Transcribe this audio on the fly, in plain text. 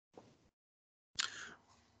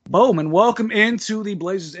Boom, and welcome into the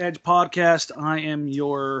Blazers Edge podcast. I am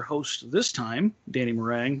your host this time, Danny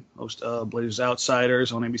Meringue, host of Blazers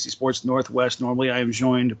Outsiders on NBC Sports Northwest. Normally, I am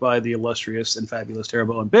joined by the illustrious and fabulous Tara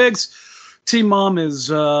Bowen Biggs. Team Mom is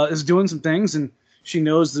doing some things, and she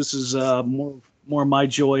knows this is more my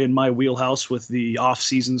joy in my wheelhouse with the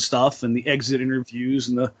off-season stuff and the exit interviews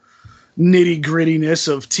and the nitty-grittiness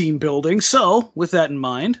of team building. So, with that in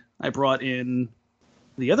mind, I brought in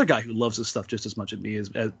the other guy who loves this stuff just as much as me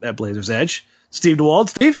is at Blazers Edge, Steve DeWald.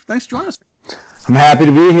 Steve, thanks for joining us. I'm happy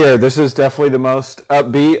to be here. This is definitely the most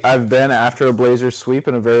upbeat I've been after a Blazers sweep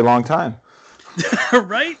in a very long time.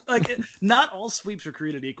 Right? Like, not all sweeps are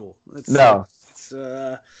created equal. No.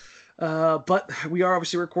 But we are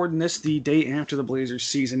obviously recording this the day after the Blazers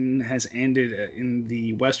season has ended in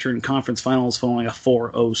the Western Conference Finals following a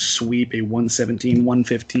 4-0 sweep, a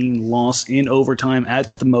 117-115 loss in overtime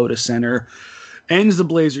at the Moda Center. Ends the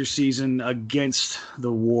Blazers season against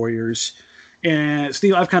the Warriors. And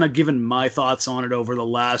Steve, I've kind of given my thoughts on it over the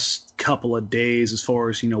last couple of days as far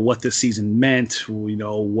as, what this season meant,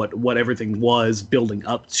 what everything was building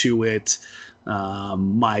up to it,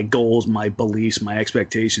 my goals, my beliefs, my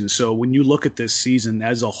expectations. So when you look at this season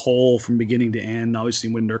as a whole from beginning to end,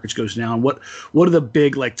 obviously when Nurkic goes down, what are the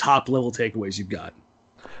big top level takeaways you've got?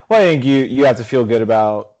 Well, I think you have to feel good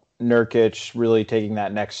about Nurkic really taking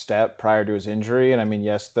that next step prior to his injury. And I mean,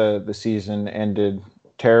 yes, the season ended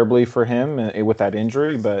terribly for him with that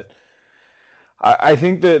injury, but I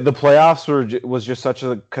think the playoffs was just such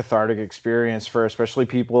a cathartic experience for especially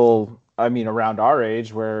people, around our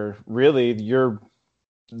age, where really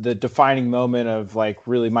the defining moment of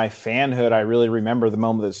really my fanhood. I really remember the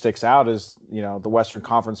moment that sticks out is, the Western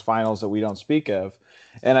Conference Finals that we don't speak of.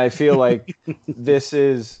 And I feel like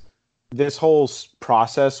this whole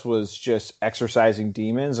process was just exercising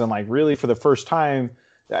demons. And really for the first time,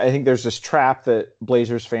 I think there's this trap that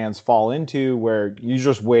Blazers fans fall into where you're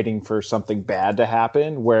just waiting for something bad to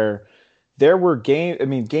happen, where there were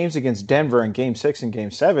games against Denver in Game 6 and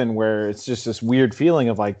Game 7 where it's just this weird feeling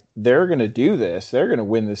of they're going to do this. They're going to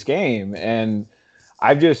win this game. And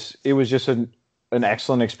it was just an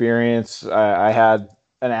excellent experience. I had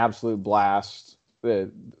an absolute blast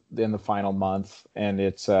in the final month, and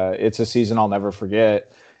it's a season I'll never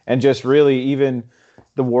forget. And just really, even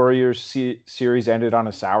the Warriors series ended on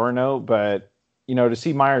a sour note, but to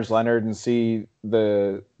see Myers Leonard and see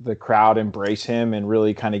the crowd embrace him and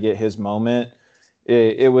really kind of get his moment,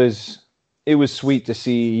 it was sweet to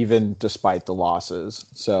see, even despite the losses.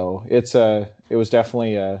 So it was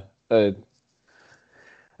definitely a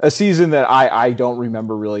season that I don't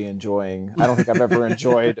remember really enjoying. I don't think I've ever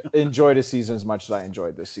enjoyed a season as much as I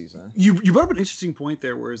enjoyed this season. You brought up an interesting point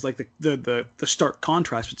there, where it's the stark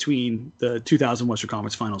contrast between the 2000 Western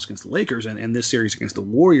Conference Finals against the Lakers and this series against the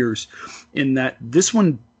Warriors, in that this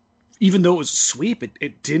one, even though it was a sweep,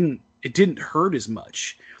 it didn't hurt as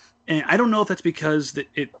much. And I don't know if that's because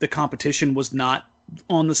the competition was not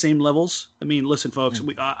on the same levels. I mean, listen, folks,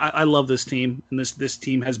 I love this team, and this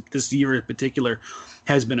team has, this year in particular,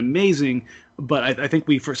 has been amazing. But I think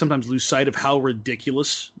we sometimes lose sight of how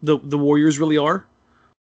ridiculous the Warriors really are.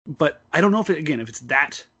 But I don't know if it's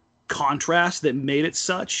that contrast that made it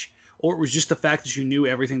such, or it was just the fact that you knew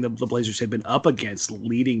everything the Blazers had been up against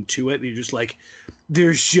leading to it. And you're just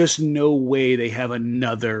there's just no way they have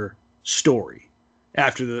another story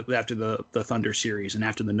after the Thunder series and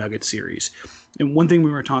after the Nuggets series. And one thing we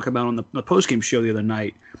were talking about on the postgame show the other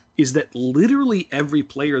night is that literally every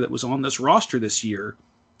player that was on this roster this year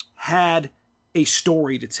had a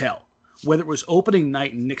story to tell. Whether it was opening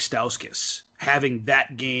night and Nick Stauskas having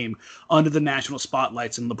that game under the national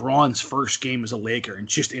spotlights and LeBron's first game as a Laker and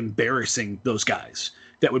just embarrassing those guys.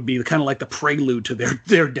 That would be kind of like the prelude to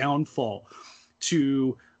their downfall.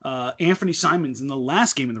 To Anthony Simons in the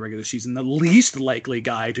last game in the regular season, the least likely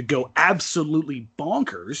guy to go absolutely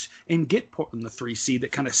bonkers and get Portland the 3 seed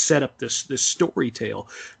that kind of set up this story tale.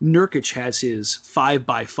 Nurkic has his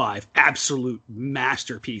 5x5 absolute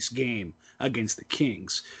masterpiece game against the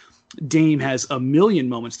Kings. Dame has a million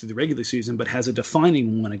moments through the regular season, but has a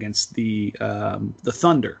defining one against the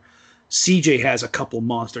Thunder. CJ has a couple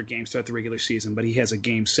monster games throughout the regular season, but he has a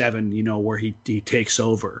game 7, where he takes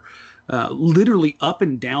over. Literally up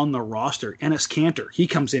and down the roster. Enes Kanter, he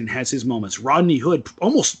comes in, has his moments. Rodney Hood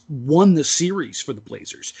almost won the series for the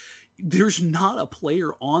Blazers. There's not a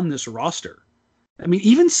player on this roster. I mean,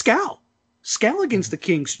 even Scal against the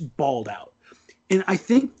Kings balled out. And I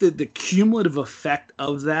think that the cumulative effect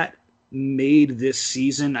of that made this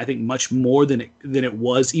season, I think, much more than it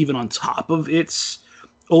was, even on top of its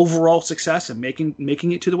overall success and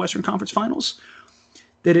making it to the Western Conference Finals.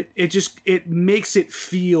 That it makes it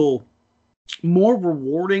feel more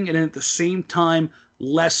rewarding and at the same time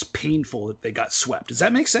less painful that they got swept. Does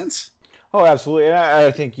that make sense? Oh, absolutely. And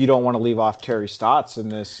I think you don't want to leave off Terry Stotts in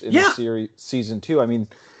this series season 2. I mean,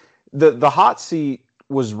 the hot seat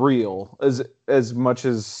was real as much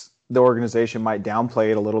as the organization might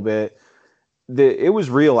downplay it a little bit. It was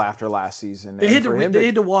real after last season. They had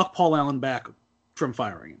to walk Paul Allen back from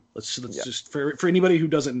firing him. Let's just for anybody who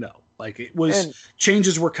doesn't know, like it was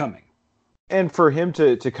changes were coming. And for him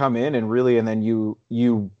to come in and really, and then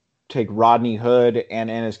you take Rodney Hood and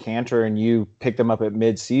Enes Kanter and you pick them up at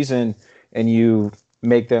mid-season and you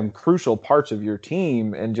make them crucial parts of your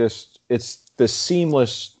team, and just it's the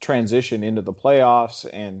seamless transition into the playoffs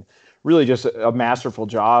and really just a masterful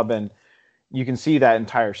job. And you can see that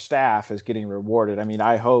entire staff is getting rewarded. I mean,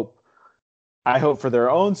 I hope for their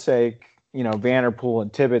own sake, Vanderpool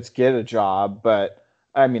and Tibbetts get a job, but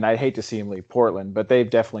I mean, I'd hate to see them leave Portland, but they've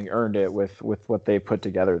definitely earned it with what they put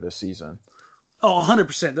together this season. Oh,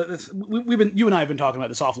 100%. You and I have been talking about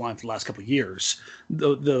this offline for the last couple of years.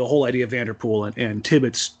 The whole idea of Vanderpool and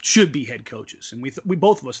Tibbetts should be head coaches, and we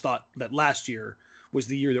both of us thought that last year was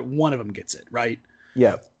the year that one of them gets it, right?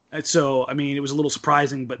 Yeah. And so, I mean, it was a little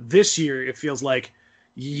surprising, but this year it feels like,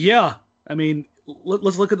 yeah. I mean,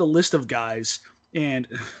 let's look at the list of guys, and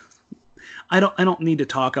I don't need to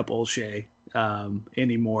talk up Olshey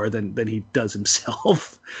any more than he does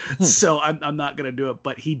himself. So I'm not going to do it.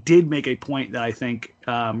 But he did make a point that I think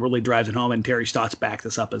really drives it home, and Terry Stotts backed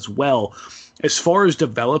this up as well. As far as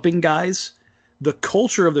developing guys, the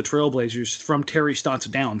culture of the Trailblazers from Terry Stotts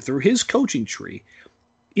down through his coaching tree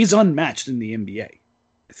is unmatched in the NBA.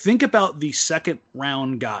 Think about the second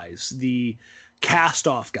round guys, the cast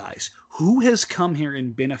off guys. Who has come here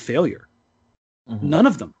and been a failure? Mm-hmm. None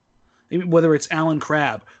of them. I mean, whether it's Alan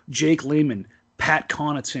Crabb, Jake Lehman, Pat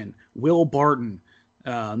Connaughton, Will Barton,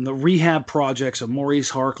 the rehab projects of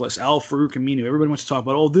Maurice Harkless, Al Farouk Aminu. Everybody wants to talk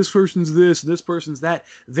about, this person's this person's that.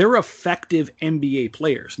 They're effective NBA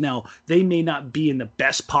players. Now, they may not be in the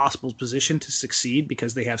best possible position to succeed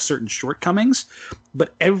because they have certain shortcomings,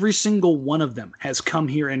 but every single one of them has come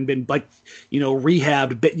here and been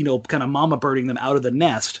rehabbed, kind of mama birding them out of the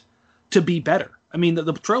nest to be better. I mean, the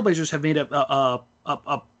Trailblazers have made a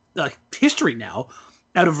history now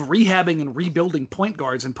out of rehabbing and rebuilding point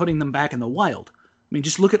guards and putting them back in the wild. I mean,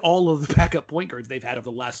 just look at all of the backup point guards they've had over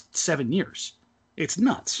the last 7 years. It's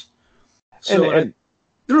nuts. So,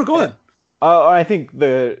 go ahead. I think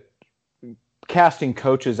the casting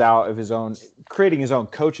coaches out of creating his own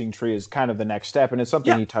coaching tree is kind of the next step. And it's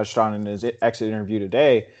something he touched on in his exit interview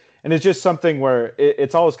today. And it's just something where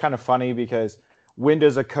it's always kind of funny because when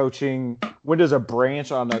does a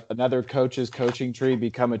branch on another coach's coaching tree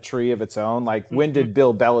become a tree of its own? Like, when did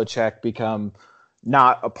Bill Belichick become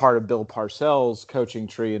not a part of Bill Parcells' coaching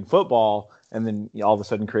tree in football, and then all of a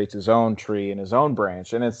sudden creates his own tree and his own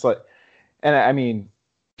branch? And it's like, and I mean,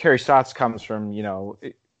 Terry Stotts comes from,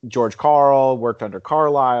 George Karl, worked under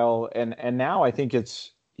Carlisle, and now I think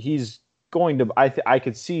he's going to, I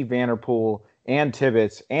could see Vanderpool and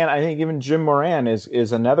Tibbetts, and I think even Jim Moran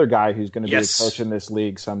is another guy who's going to be a coach in this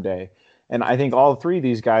league someday. And I think all three of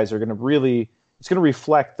these guys are going to it's going to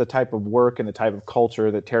reflect the type of work and the type of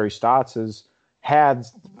culture that Terry Stotts has had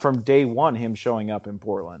from day one, him showing up in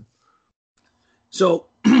Portland. So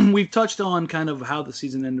we've touched on kind of how the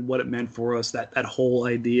season ended, what it meant for us, that whole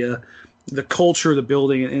idea, the culture of the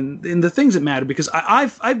building, and the things that matter, because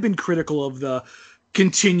I've been critical of the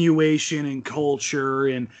continuation and culture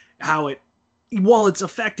and how it, while it's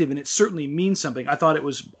effective and it certainly means something, I thought it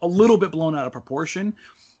was a little bit blown out of proportion.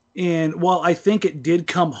 And while I think it did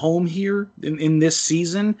come home here in this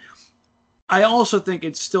season, I also think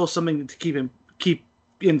it's still something to keep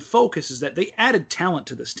in focus, is that they added talent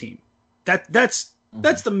to this team. That's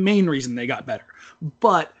the main reason they got better.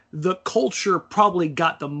 But the culture probably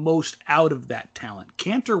got the most out of that talent.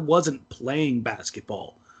 Kanter wasn't playing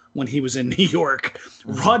basketball when he was in New York.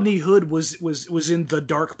 Rodney Hood was in the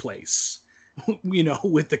dark place,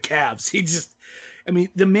 with the Cavs.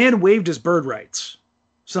 The man waived his bird rights,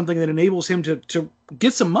 something that enables him to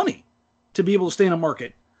get some money to be able to stay in a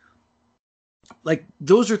market. Like,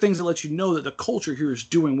 those are things that let you know that the culture here is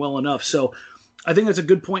doing well enough. So I think that's a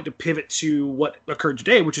good point to pivot to what occurred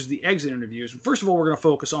today, which is the exit interviews. First of all, we're going to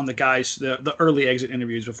focus on the guys, the early exit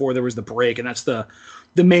interviews before there was the break, and that's the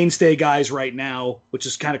mainstay guys right now, which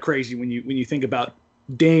is kind of crazy when you think about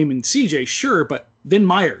Dame and CJ, sure, but then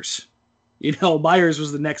Myers. Myers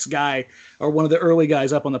was the next guy, or one of the early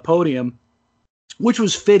guys up on the podium, which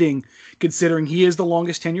was fitting considering he is the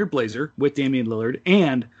longest tenured Blazer with Damian Lillard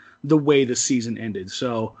and the way the season ended.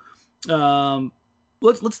 So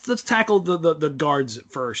let's tackle the guards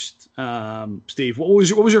first. Steve, what was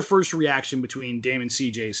your first reaction between Dame and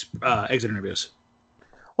CJ's exit interviews?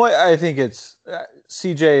 Well, I think it's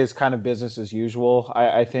CJ is kind of business as usual.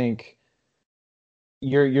 I think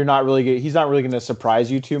he's not really going to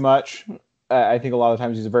surprise you too much. I think a lot of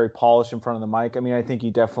times he's very polished in front of the mic. I mean, I think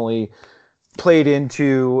he definitely played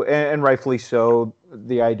into, and rightfully so,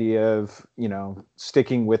 the idea of,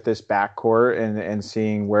 sticking with this backcourt and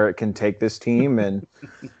seeing where it can take this team.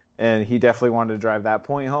 And he definitely wanted to drive that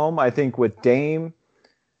point home. I think with Dame,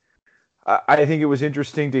 I think it was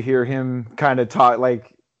interesting to hear him kind of talk.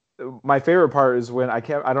 Like, my favorite part is when I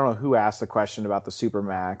don't know who asked the question about the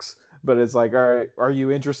Supermax, but it's like, all right, are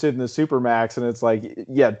you interested in the Supermax? And it's like,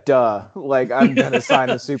 yeah, duh. Like, I'm going to sign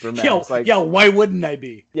a Supermax. Why wouldn't I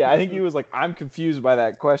be? Yeah, I think he was like, I'm confused by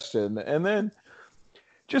that question. And then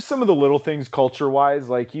just some of the little things culture-wise,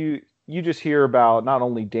 like you just hear about not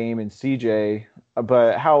only Dame and CJ,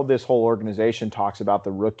 but how this whole organization talks about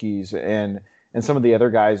the rookies and some of the other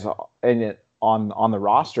guys on the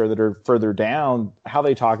roster that are further down, how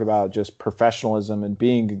they talk about just professionalism and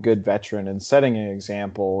being a good veteran and setting an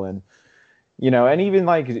example. And, and even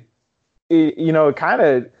like, it kind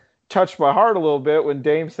of touched my heart a little bit when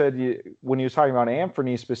Dame said, when he was talking about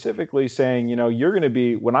Anthony specifically, saying, you're going to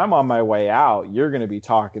be, when I'm on my way out, you're going to be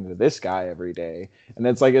talking to this guy every day. And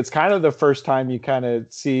it's like, it's kind of the first time you kind of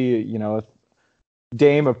see,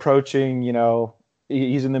 Dame approaching,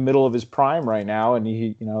 he's in the middle of his prime right now. And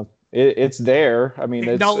he, it's there. I mean,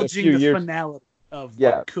 acknowledging it's the finality of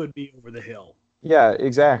what could be over the hill. Yeah,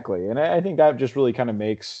 exactly. And I think that just really kind of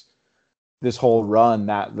makes this whole run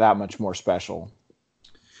that much more special.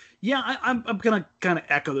 Yeah, I'm going to kind of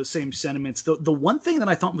echo the same sentiments. The one thing that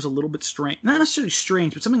I thought was a little bit strange, not necessarily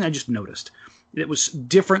strange, but something I just noticed, it was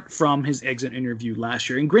different from his exit interview last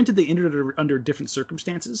year. And granted, they entered it under different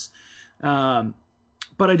circumstances. But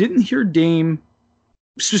I didn't hear Dame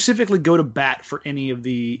specifically go to bat for any of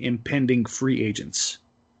the impending free agents.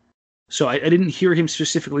 So I didn't hear him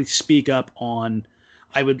specifically speak up on,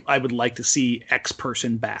 I would like to see X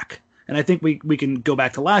person back. And I think we can go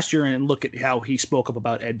back to last year and look at how he spoke up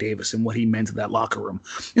about Ed Davis and what he meant to that locker room.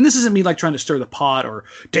 And this isn't me like trying to stir the pot or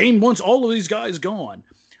Dame wants all of these guys gone.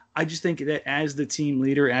 I just think that as the team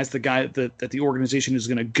leader, as the guy that the organization is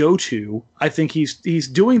going to go to, I think he's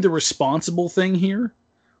doing the responsible thing here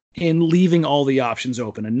in leaving all the options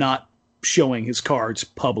open and not showing his cards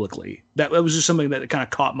publicly. That was just something that kind of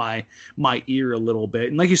caught my ear a little bit.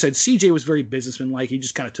 And like you said, CJ was very businessman-like. He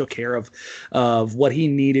just kind of took care of what he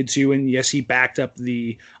needed to. And yes, he backed up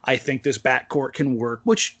I think this backcourt can work,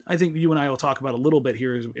 which I think you and I will talk about a little bit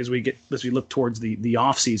here as we look towards the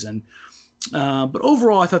off season. But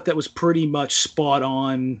overall, I thought that was pretty much spot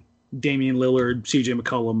on. Damian Lillard, CJ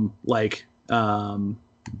McCollum, like,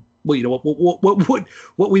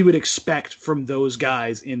 what we would expect from those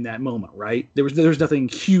guys in that moment, right? There's nothing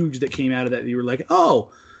huge that came out of that you were like,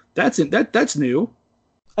 oh, that's new.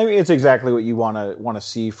 I mean, it's exactly what you want to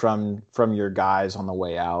see from your guys on the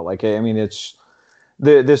way out. Like, I mean, it's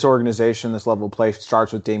this organization, this level of play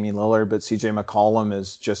starts with Damian Lillard, but CJ McCollum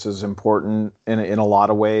is just as important in a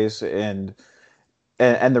lot of ways, and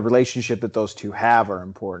the relationship that those two have are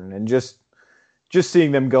important, and just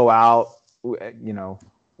seeing them go out,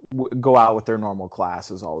 go out with their normal class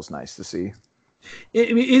is always nice to see.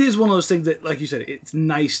 It is one of those things that, like you said, it's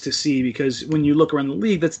nice to see because when you look around the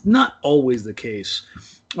league, that's not always the case.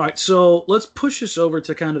 All right, so let's push this over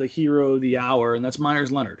to kind of the hero of the hour, and that's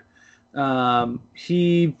Meyers Leonard.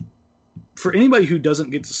 He, for anybody who doesn't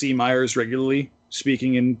get to see Meyers regularly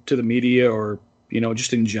speaking into the media or,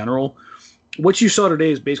 just in general, what you saw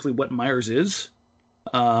today is basically what Meyers is.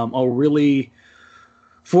 A really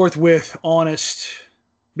forthwith, honest,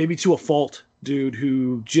 maybe to a fault dude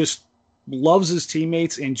who just loves his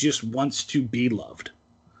teammates and just wants to be loved.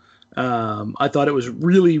 I thought it was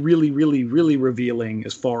really, really, really, really revealing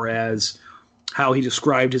as far as how he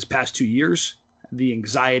described his past 2 years, the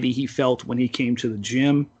anxiety he felt when he came to the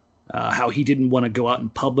gym, how he didn't want to go out in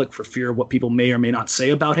public for fear of what people may or may not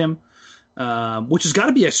say about him, which has got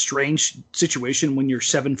to be a strange situation when you're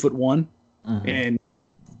 7'1" and,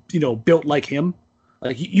 built like him.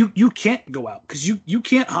 Like you can't go out because you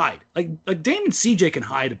can't hide. Like Dame and CJ can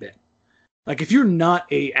hide a bit. Like if you're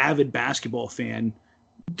not a avid basketball fan,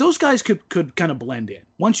 those guys could kind of blend in.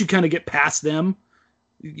 Once you kind of get past them,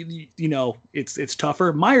 it's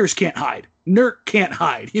tougher. Meyers can't hide. Nurk can't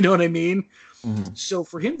hide. You know what I mean? Mm-hmm. So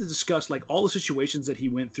for him to discuss like all the situations that he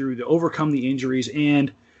went through to overcome the injuries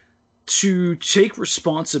and to take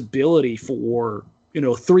responsibility for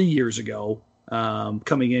 3 years ago,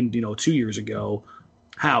 coming in 2 years ago,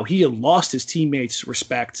 how he had lost his teammates'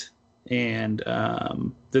 respect and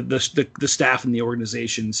the staff and the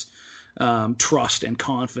organization's trust and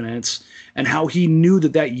confidence, and how he knew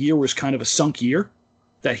that year was kind of a sunk year,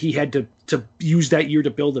 that he had to use that year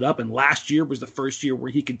to build it up. And last year was the first year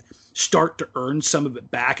where he could start to earn some of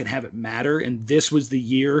it back and have it matter. And this was the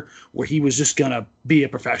year where he was just going to be a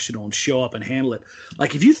professional and show up and handle it.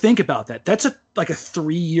 Like, if you think about that, that's a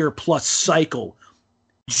 3-year plus cycle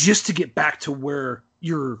just to get back to where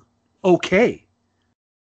you're okay.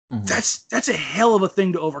 Mm-hmm. That's a hell of a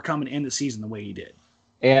thing to overcome and end the season the way he did.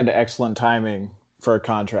 And excellent timing for a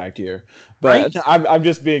contract year. But right? I'm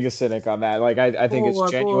just being a cynic on that. Like, I think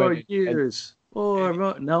it's genuine. 4 years.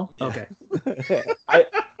 No? Okay.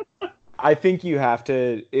 I think you have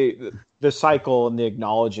to the cycle and the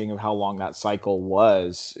acknowledging of how long that cycle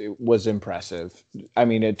was impressive. I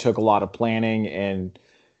mean, it took a lot of planning, and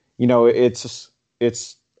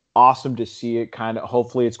it's awesome to see it kind of.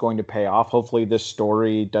 Hopefully it's going to pay off. Hopefully this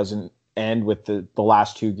story doesn't end with the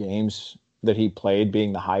last 2 games that he played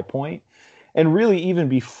being the high point. And really, even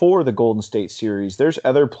before the Golden State series, there's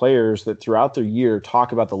other players that throughout the year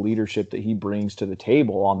talk about the leadership that he brings to the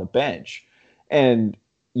table on the bench. And,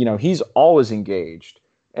 he's always engaged.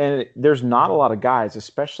 And there's not a lot of guys,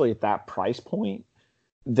 especially at that price point,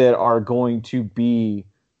 that are going to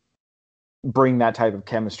bring that type of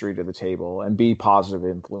chemistry to the table and be positive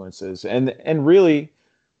influences. And really,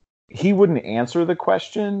 he wouldn't answer the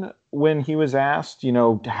question when he was asked,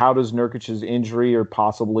 how does Nurkic's injury or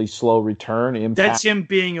possibly slow return impact? That's him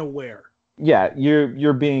being aware. Yeah,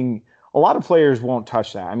 you're being. A lot of players won't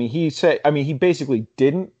touch that. I mean, he basically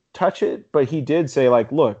didn't touch it, but he did say, like,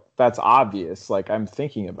 look, that's obvious. Like, I'm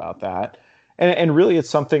thinking about that, and really, it's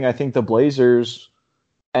something I think the Blazers,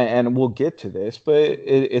 and we'll get to this, but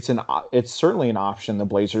it's certainly an option the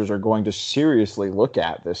Blazers are going to seriously look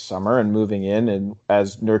at this summer and moving in, and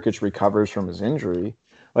as Nurkic recovers from his injury.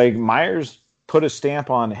 Like, Myers put a stamp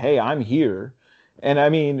on, hey, I'm here. And I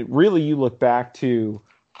mean, really, you look back to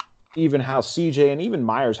even how CJ and even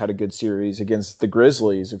Myers had a good series against the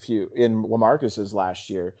Grizzlies in LaMarcus's last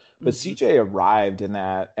year. But CJ arrived in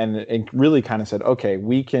that and really kind of said, okay,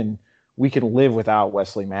 we can live without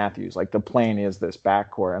Wesley Matthews. Like, the plan is this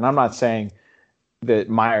backcourt. And I'm not saying that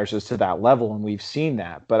Myers is to that level, and we've seen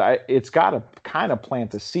that. But it's got to kind of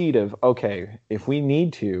plant the seed of, okay, if we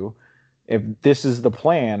need to, if this is the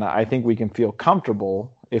plan, I think we can feel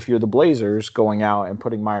comfortable if you're the Blazers going out and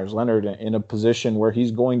putting Myers Leonard in a position where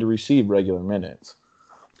he's going to receive regular minutes.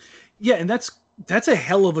 Yeah, and that's a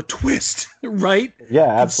hell of a twist, right? Yeah,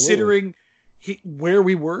 absolutely. Considering where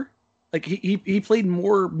we were. Like, he played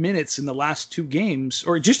more minutes in the last 2 games,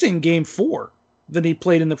 or just in game 4, than he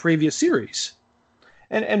played in the previous series.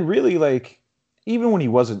 And really, like, even when he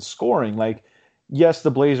wasn't scoring, like, yes,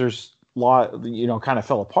 the Blazers kind of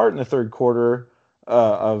fell apart in the third quarter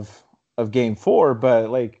of game 4, but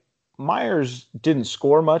like, Myers didn't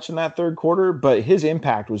score much in that third quarter, but his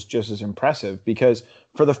impact was just as impressive because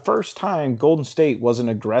for the first time, Golden State wasn't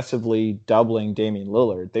aggressively doubling Damian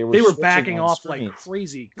Lillard. They were backing off screens like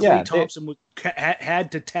crazy. Klay Thompson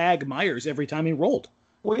had to tag Myers every time he rolled.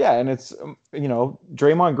 Well, yeah, and it's,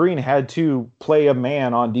 Draymond Green had to play a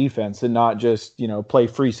man on defense and not just, play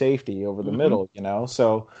free safety over the middle,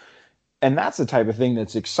 so. And that's the type of thing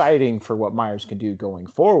that's exciting for what Myers can do going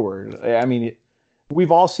forward. I mean,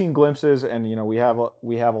 we've all seen glimpses, and we have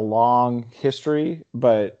a long history,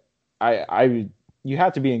 but you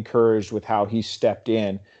have to be encouraged with how he stepped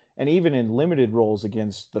in, and even in limited roles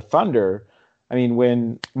against the Thunder. I mean,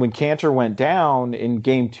 when Kanter went down in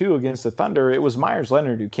game 2 against the Thunder, it was Myers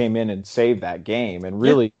Leonard who came in and saved that game and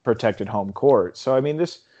really protected home court. So I mean,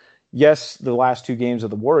 the last 2 games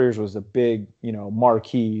of the Warriors was a big,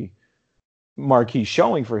 marquee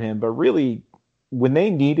showing for him, but really when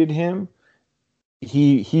they needed him,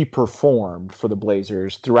 he performed for the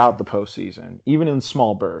Blazers throughout the postseason, even in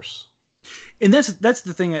small bursts. And that's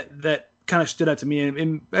the thing that kind of stood out to me,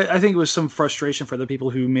 and I think it was some frustration for the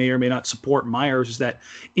people who may or may not support Myers, is that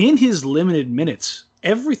in his limited minutes,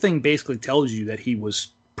 everything basically tells you that he was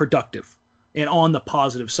productive and on the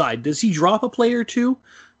positive side. Does he drop a play or 2?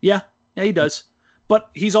 Yeah, he does. But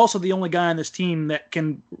he's also the only guy on this team that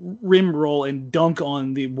can rim roll and dunk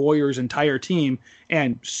on the Warriors' entire team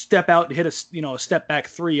and step out and hit a step back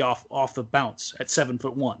 3 off the bounce at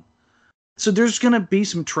 7'1". So there's going to be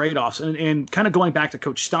some trade-offs. And kind of going back to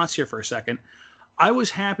Coach Stotts here for a second, I was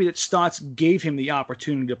happy that Stotts gave him the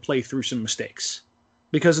opportunity to play through some mistakes,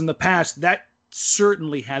 because in the past that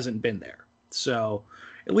certainly hasn't been there. So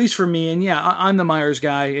at least for me, and I'm the Myers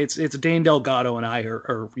guy. It's Dane Delgado and I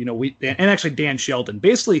are and actually Dan Shelton.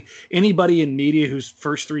 Basically, anybody in media whose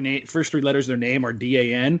first three letters of their name are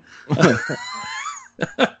DAN.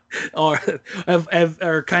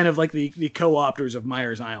 are kind of like the co-opters of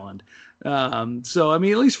Myers Island. So I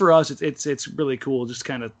mean, at least for us, it's really cool just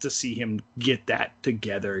kind of to see him get that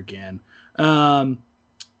together again.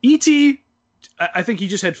 E.T., I think he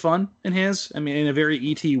just had fun in his. I mean, in a very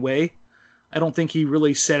E.T. way. I don't think he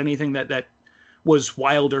really said anything that was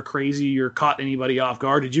wild or crazy or caught anybody off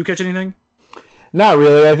guard. Did you catch anything? Not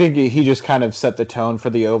really. I think he just kind of set the tone for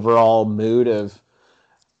the overall mood of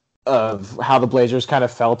how the Blazers kind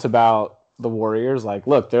of felt about the Warriors. Like,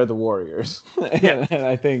 look, they're the Warriors. Yeah. And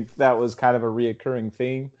I think that was kind of a reoccurring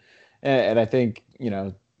theme. And I think,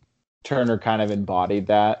 Turner kind of embodied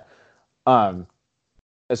that.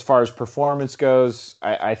 As far as performance goes,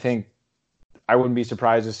 I think I wouldn't be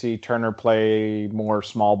surprised to see Turner play more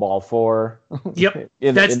small ball 4 Yep.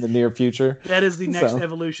 in the near future. That is the next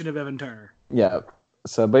evolution of Evan Turner. Yeah.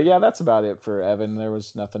 So, but yeah, that's about it for Evan. There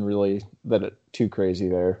was nothing really too crazy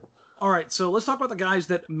there. All right, so let's talk about the guys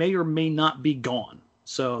that may or may not be gone.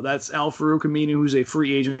 So that's Al-Farouq Aminu, who's a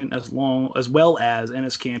free agent, as well as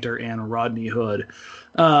Enes Kanter and Rodney Hood.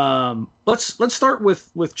 Let's start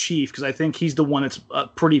with Chief, because I think he's the one that's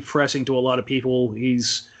pretty pressing to a lot of people.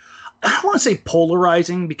 I don't want to say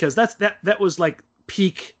polarizing, because that was like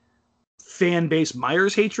peak fan base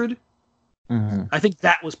Myers hatred. Mm-hmm. I think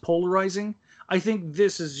that was polarizing. I think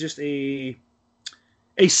this is just a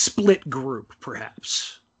split group,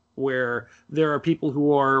 perhaps, where there are people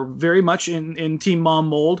who are very much in Team Mom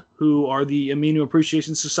mold, who are the Aminu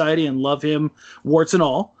Appreciation Society and love him warts and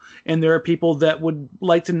all, and there are people that would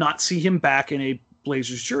like to not see him back in a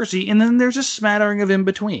Blazers jersey, and then there's a smattering of in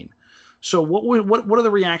between. So what are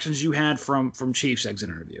the reactions you had from Chief's exit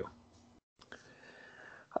interview?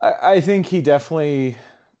 I think he definitely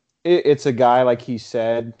it's a guy, like he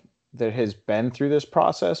said, that has been through this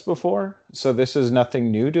process before. So this is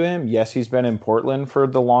nothing new to him. Yes, he's been in Portland for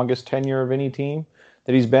the longest tenure of any team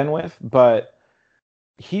that he's been with, but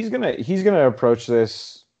he's gonna approach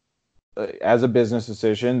this as a business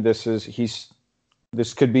decision.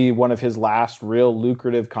 This could be one of his last real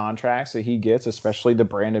lucrative contracts that he gets, especially the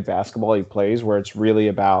brand of basketball he plays, where it's really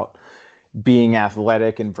about being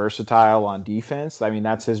athletic and versatile on defense. I mean,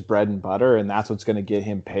 that's his bread and butter, and that's what's going to get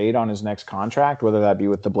him paid on his next contract, whether that be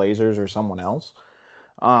with the Blazers or someone else.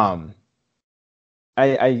 I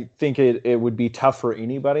think it would be tough for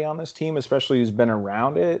anybody on this team, especially who's been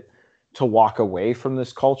around it, to walk away from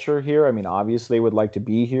this culture here. I mean, obviously they would like to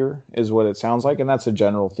be here, is what it sounds like, and that's a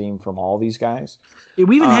general theme from all these guys.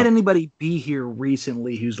 We haven't had anybody be here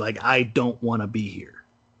recently who's like, I don't want to be here.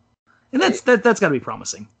 And that's got to be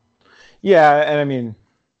promising. Yeah, and I mean,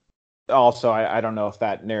 also, I don't know if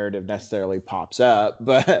that narrative necessarily pops up,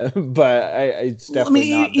 but it's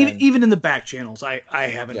definitely not been... even in the back channels, I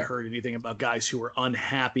haven't heard anything about guys who were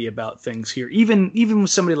unhappy about things here. Even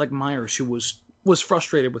with somebody like Myers, who was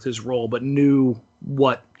frustrated with his role, but knew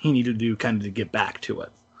what he needed to do kind of to get back to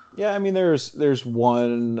it. Yeah, I mean, there's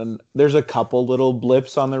a couple little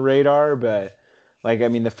blips on the radar, but like, I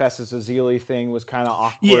mean, the Festus Ezeli thing was kind of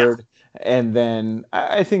awkward. Yeah. And then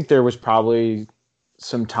I think there was probably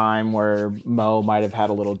some time where Mo might have had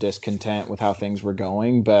a little discontent with how things were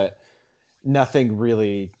going, but nothing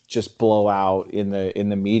really just blow out in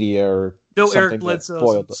the media or no Eric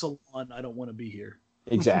Bledsoe salon. I don't want to be here.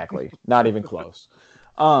 Exactly. Not even close.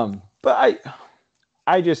 But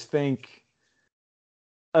I just think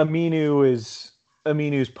Aminu's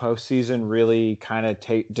postseason really kind of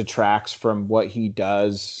detracts from what he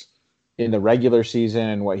does in the regular season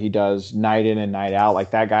and what he does night in and night out.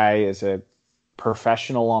 Like, that guy is a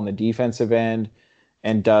professional on the defensive end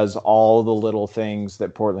and does all the little things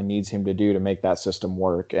that Portland needs him to do to make that system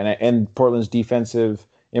work. And Portland's defensive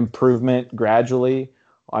improvement gradually,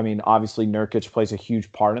 I mean, obviously Nurkic plays a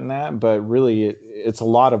huge part in that, but really it's a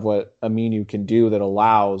lot of what Aminu can do that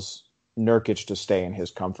allows Nurkic to stay in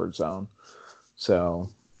his comfort zone.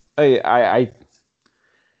 So I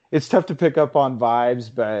it's tough to pick up on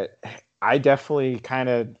vibes, but I definitely kind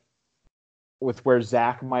of, with where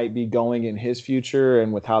Zach might be going in his future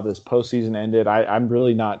and with how this postseason ended, I'm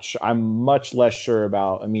really not sure. I'm much less sure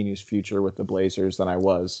about Aminu's future with the Blazers than I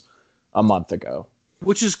was a month ago.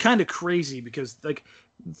 Which is kind of crazy, because like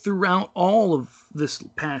throughout all of this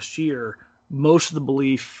past year, most of the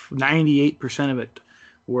belief, 98% of it,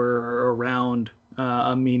 were around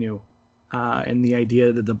Aminu. And the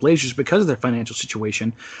idea that the Blazers, because of their financial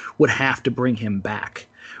situation, would have to bring him back.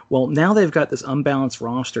 Well, now they've got this unbalanced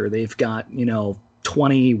roster. They've got,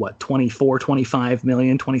 24, 25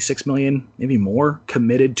 million, 26 million, maybe more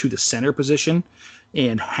committed to the center position.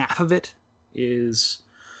 And half of it is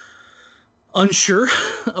unsure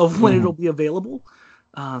of when it'll be available.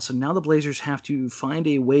 So now the Blazers have to find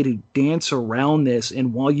a way to dance around this.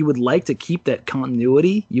 And while you would like to keep that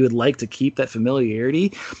continuity, you would like to keep that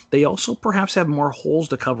familiarity, they also perhaps have more holes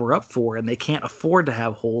to cover up for, and they can't afford to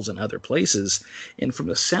have holes in other places. And from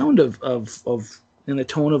the sound of and the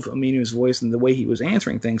tone of Aminu's voice and the way he was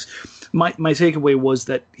answering things, my takeaway was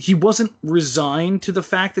that he wasn't resigned to the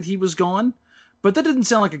fact that he was gone, but that didn't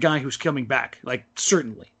sound like a guy who's coming back. Like,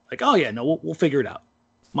 certainly. Like, oh yeah, no, we'll figure it out.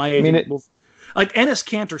 My agent will... Like, Enes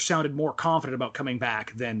Kanter sounded more confident about coming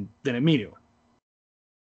back than Aminu.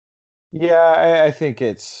 Yeah, I think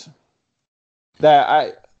it's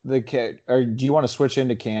that. Or do you want to switch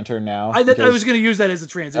into Kanter now? I was going to use that as a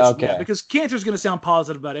transition. Okay. Yeah, because Kanter's going to sound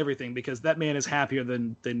positive about everything because that man is happier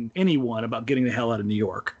than anyone about getting the hell out of New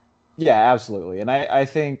York. Yeah, absolutely. And I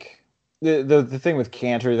think the thing with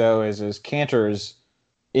Kanter, though, is Kanter's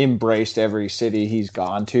embraced every city he's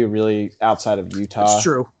gone to, really, outside of Utah. That's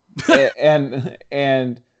true.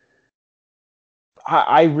 and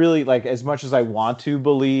I really, like, as much as I want to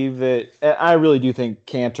believe that, I really do think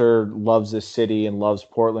Kanter loves this city and loves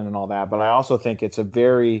Portland and all that, but I also think it's if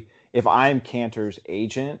I'm Kanter's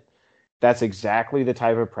agent, that's exactly the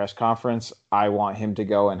type of press conference I want him to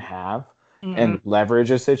go and have and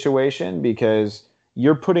leverage a situation, because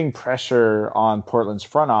you're putting pressure on Portland's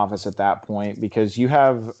front office at that point, because you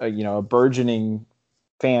have a burgeoning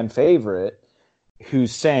fan favorite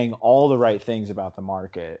who's saying all the right things about the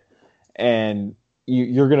market, and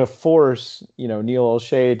you're going to force, Neil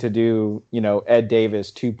O'Shea to do, Ed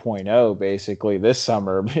Davis 2.0 basically this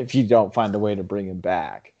summer if you don't find a way to bring him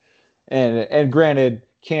back. And granted,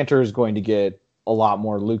 Kanter is going to get a lot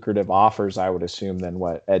more lucrative offers, I would assume, than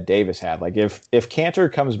what Ed Davis had. Like, if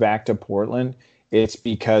Kanter comes back to Portland, it's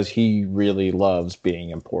because he really loves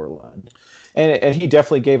being in Portland. And he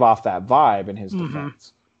definitely gave off that vibe in his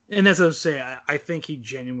defense. And as I was saying, I think he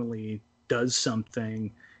genuinely does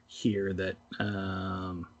something here that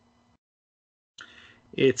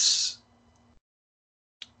it's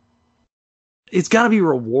got to be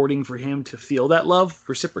rewarding for him to feel that love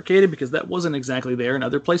reciprocated, because that wasn't exactly there in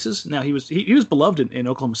other places. Now, he was beloved in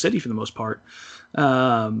Oklahoma City for the most part,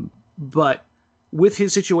 but with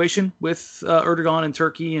his situation with Erdogan and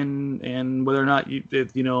Turkey and whether or not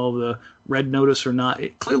the red notice or not,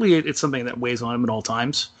 clearly it's something that weighs on him at all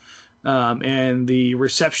times. And the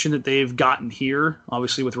reception that they've gotten here,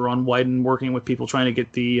 obviously with Ron Wyden working with people trying to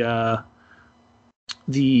get the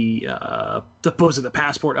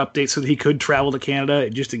passport update so that he could travel to Canada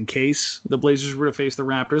just in case the Blazers were to face the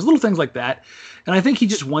Raptors, little things like that. And I think he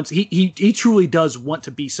just wants, he truly does want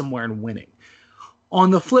to be somewhere and winning. On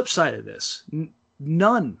the flip side of this,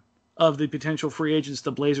 none of the potential free agents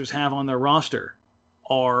the Blazers have on their roster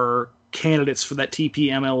are candidates for that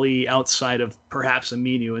TPMLE outside of perhaps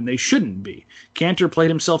Aminu, and they shouldn't be. Kanter played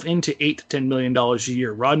himself into $8 to $10 million a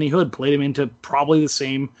year. Rodney Hood played him into probably the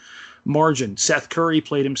same margin. Seth Curry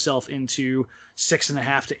played himself into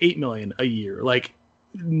 $6.5 to $8 million a year. Like,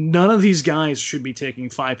 none of these guys should be taking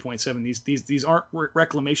 5.7. These aren't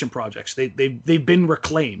reclamation projects. They've been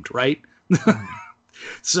reclaimed, right?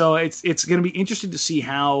 So it's going to be interesting to see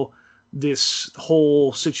how this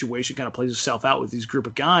whole situation kind of plays itself out with these group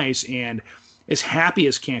of guys. And as happy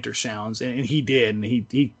as Kanter sounds, and he did, and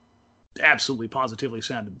he absolutely positively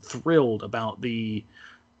sounded thrilled about the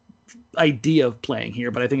idea of playing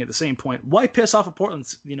here. But I think at the same point, why piss off a Portland,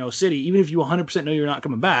 city, even if you 100% know you're not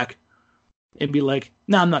coming back, and be like,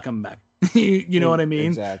 no, I'm not coming back. You know what I mean?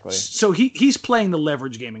 Exactly. So he's playing the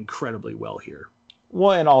leverage game incredibly well here.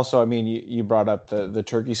 Well, and also, I mean, you brought up the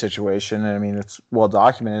Turkey situation, and I mean, it's well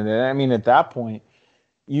documented. And I mean, at that point,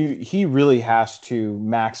 he really has to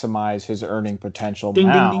maximize his earning potential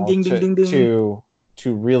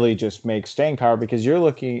to really just make staying power, because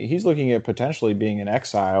he's looking at potentially being in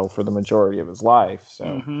exile for the majority of his life.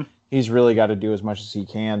 So he's really got to do as much as he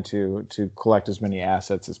can to collect as many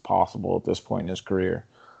assets as possible at this point in his career.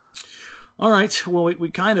 All right. Well, we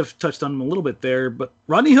kind of touched on him a little bit there, but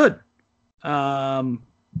Rodney Hood. From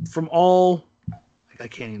all, I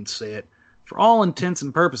can't even say it, for all intents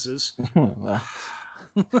and purposes.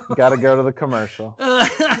 Got to go to the commercial.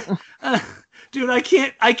 Dude, I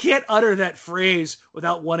can't utter that phrase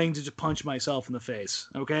without wanting to just punch myself in the face.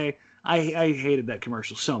 Okay. I hated that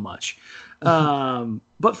commercial so much.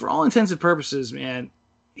 But for all intents and purposes, man,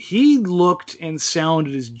 he looked and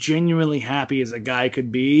sounded as genuinely happy as a guy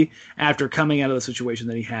could be after coming out of the situation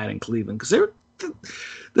that he had in Cleveland. Because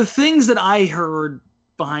the things that I heard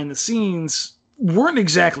behind the scenes weren't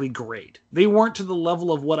exactly great. They weren't to the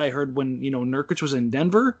level of what I heard when, Nurkic was in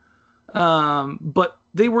Denver. But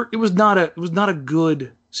it was not a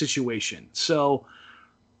good situation. So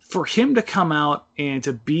for him to come out and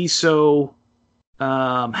to be so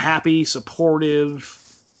happy, supportive,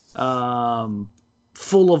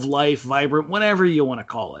 full of life, vibrant, whatever you want to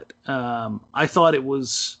call it. I thought it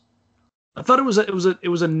was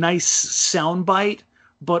a nice soundbite,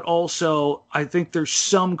 but also I think there's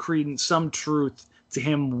some credence, some truth to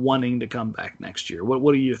him wanting to come back next year.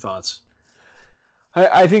 What are your thoughts?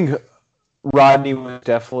 I think Rodney was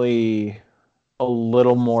definitely a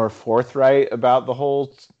little more forthright about the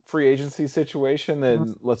whole free agency situation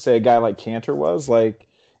than, let's say, a guy like Cantor was. Like,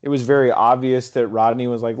 it was very obvious that Rodney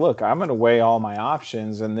was like, look, I'm going to weigh all my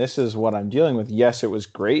options, and this is what I'm dealing with. Yes, it was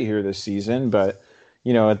great here this season, but,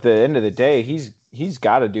 at the end of the day, he's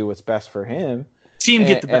got to do what's best for him. Team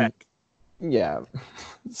get the bag. Yeah.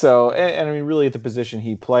 So, and I mean, really at the position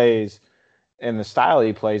he plays and the style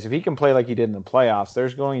he plays, if he can play like he did in the playoffs,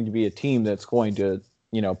 there's going to be a team that's going to,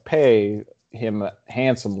 pay him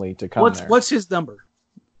handsomely to come there. What's his number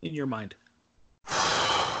in your mind?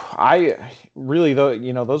 I really, though,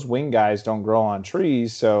 those wing guys don't grow on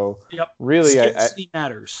trees, so really, scarcity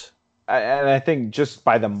matters. And I think just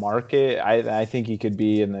by the market, I think he could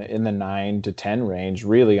be in the 9 to 10 range,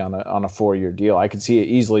 really on a 4-year deal. I could see it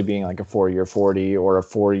easily being like a 4-year 40 or a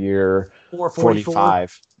 4-year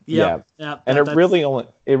 45. Yeah. And it really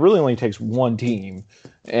only takes one team,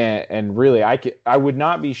 and really, I would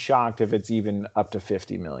not be shocked if it's even up to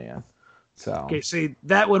 $50 million. So okay, see,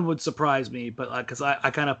 that one would surprise me, but because I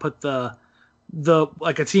kind of put the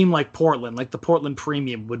like a team like Portland, like the Portland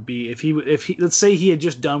premium would be if he let's say he had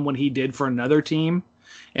just done what he did for another team,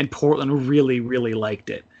 and Portland really really liked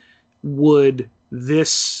it. Would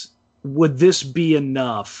this be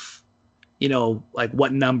enough? Like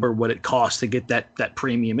what number would it cost to get that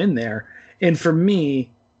premium in there? And for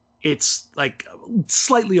me, it's like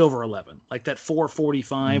slightly over 11, like that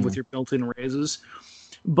 445 with your built-in raises.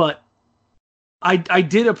 But I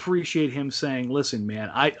did appreciate him saying, listen, man,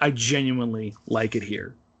 I genuinely like it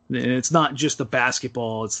here. And it's not just the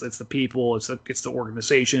basketball, it's the people, it's the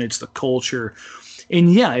organization, it's the culture.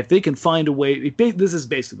 And yeah, if they can find a way, this is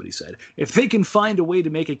basically what he said. If they can find a way to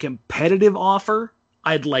make a competitive offer,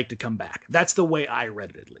 I'd like to come back. That's the way I read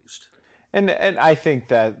it, at least. And I think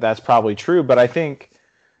that's probably true, but I think,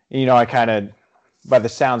 I kind of, by the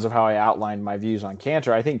sounds of how I outlined my views on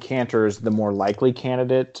Cantor, I think Cantor is the more likely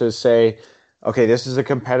candidate to say, okay, this is a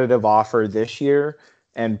competitive offer this year,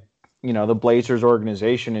 and the Blazers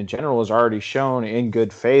organization in general has already shown in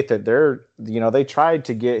good faith that they tried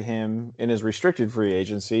to get him in his restricted free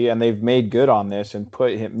agency, and they've made good on this and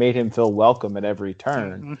made him feel welcome at every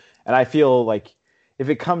turn. Mm-hmm. And I feel like if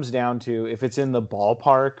it comes down to if it's in the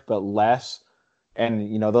ballpark but less,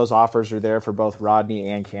 and those offers are there for both Rodney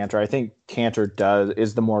and Cantor, I think Cantor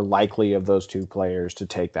is the more likely of those two players to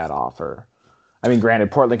take that offer. I mean, granted,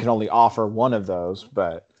 Portland can only offer one of those,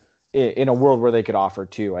 but in a world where they could offer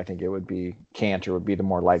two, I think it would be Cantor would be the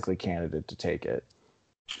more likely candidate to take it.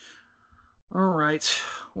 All right.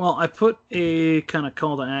 Well, I put a kind of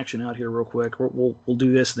call to action out here real quick. We'll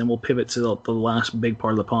do this, and then we'll pivot to the last big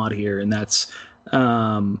part of the pod here, and that's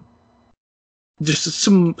just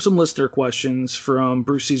some listener questions from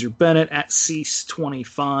Bruce Caesar Bennett at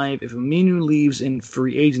Cease25. If Aminu leaves in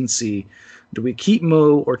free agency, do we keep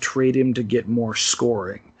Mo or trade him to get more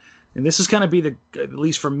scoring? And this is going to be at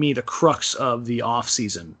least for me, the crux of the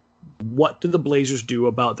offseason. What do the Blazers do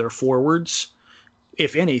about their forwards,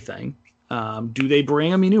 if anything? Do they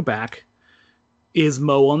bring Aminu back? Is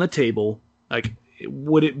Mo on the table? Like,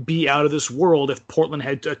 would it be out of this world if Portland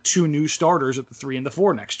had 2 new starters at the 3 and the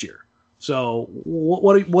 4 next year? So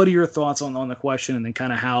what are your thoughts on the question, and then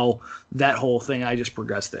kind of how that whole thing I just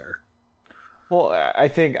progressed there? Well, I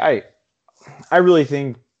think I really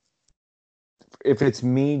think if it's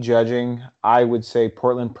me judging, I would say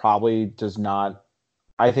Portland probably does not.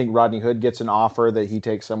 I think Rodney Hood gets an offer that he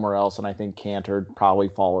takes somewhere else, and I think Cantor probably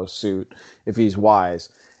follows suit if he's wise.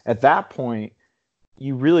 At that point,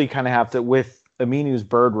 you really kind of have to, with Aminu's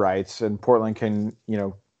bird rights, and Portland can,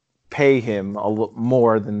 pay him a little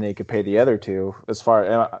more than they could pay the other two. As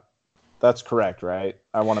far that's correct, right?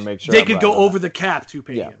 I want to make sure they could go over the cap to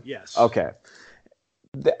pay him. Yes. Okay.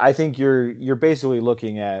 I think you're basically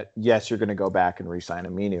looking at, yes, you're going to go back and re-sign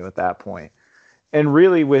Aminu at that point. And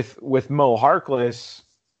really with Mo Harkless,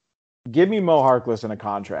 give me Mo Harkless in a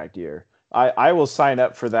contract year. I will sign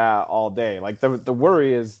up for that all day. Like the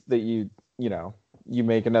worry is that you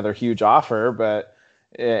make another huge offer,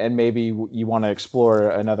 and maybe you want to explore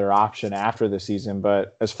another option after the season.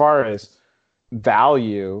 But as far as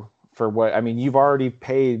value for you've already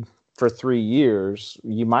paid for 3 years,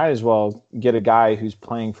 you might as well get a guy who's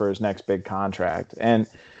playing for his next big contract. And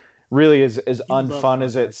really, as unfun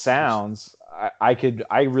as it sounds,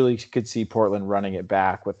 I really could see Portland running it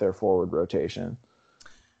back with their forward rotation.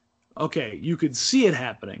 Okay, you could see it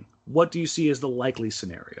happening. What do you see as the likely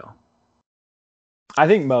scenario? I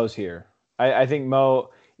think Mo's here. I think Mo,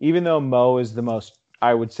 even though Mo is the most,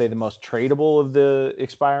 I would say, the most tradable of the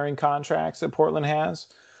expiring contracts that Portland has,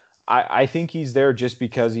 I think he's there just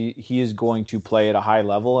because he is going to play at a high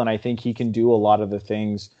level, and I think he can do a lot of the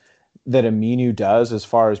things that Aminu does as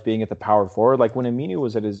far as being at the power forward. Like when Aminu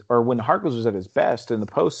was at his, or when Harkless was at his best in the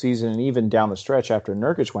postseason, and even down the stretch after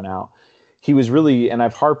Nurkic went out, he was really, and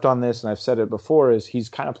I've harped on this and I've said it before, is he's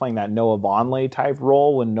kind of playing that Noah Vonleh type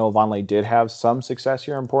role when Noah Vonleh did have some success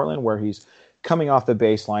here in Portland, where he's coming off the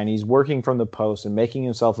baseline, he's working from the post and making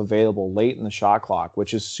himself available late in the shot clock,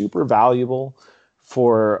 which is super valuable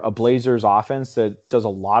for a Blazers offense that does a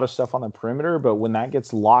lot of stuff on the perimeter. But when that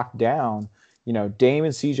gets locked down, Dame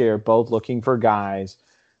and CJ are both looking for guys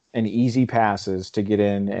and easy passes to get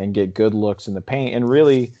in and get good looks in the paint. And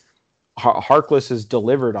really, Harkless has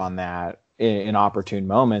delivered on that in opportune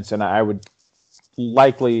moments. And I would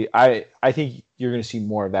likely, I think you're going to see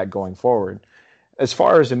more of that going forward. As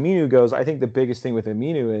far as Aminu goes, I think the biggest thing with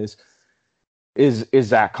Aminu is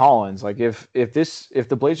Zach Collins. Like if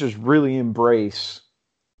the Blazers really embrace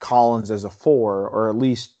Collins as a 4, or at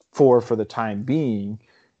least 4 for the time being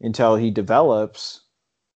until he develops,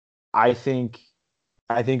 I think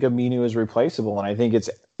Aminu is replaceable, and I think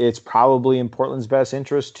it's probably in Portland's best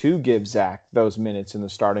interest to give Zach those minutes in the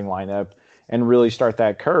starting lineup and really start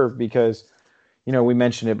that curve, because we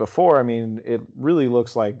mentioned it before. I mean, it really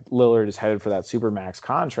looks like Lillard is headed for that Supermax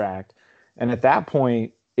contract, and at that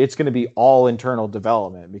point, it's going to be all internal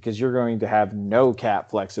development because you're going to have no cap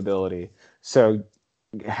flexibility. So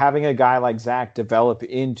having a guy like Zach develop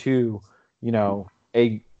into,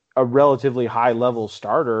 a relatively high level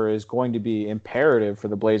starter is going to be imperative for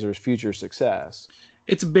the Blazers' future success.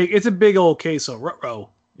 It's a big old case of ruh-roh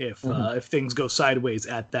if things go sideways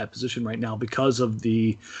at that position right now because of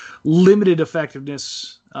the limited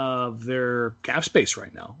effectiveness of their cap space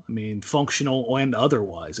right now. I mean, functional and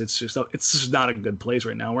otherwise, it's just not a good place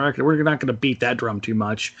right now. We're not going to beat that drum too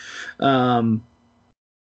much.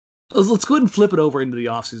 Let's go ahead and flip it over into the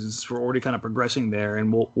offseason since we're already kind of progressing there,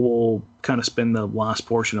 and we'll kind of spend the last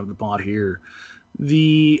portion of the pod here.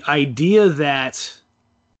 The idea that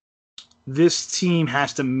this team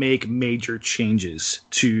has to make major changes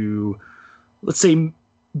to, let's say,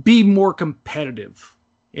 be more competitive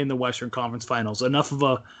in the Western Conference Finals, enough of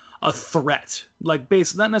a threat, like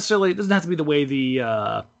not necessarily, it doesn't have to be the way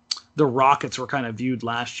the Rockets were kind of viewed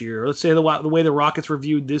last year. Or let's say the way the Rockets were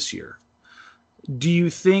viewed this year. Do you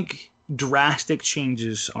think drastic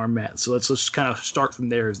changes are met? So let's just kind of start from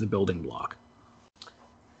there as the building block.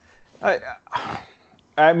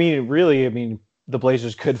 I mean, the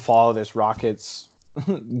Blazers could follow this Rockets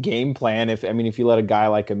game plan if you let a guy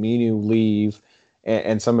like Aminu leave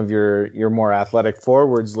and some of your more athletic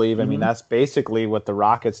forwards leave. I mean, that's basically what the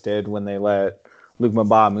Rockets did when they let Luc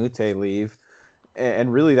Mbah a Moute leave.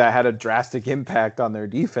 And really that had a drastic impact on their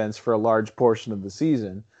defense for a large portion of the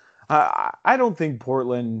season. I don't think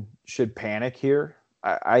Portland should panic here.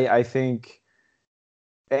 I think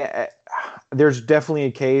there's definitely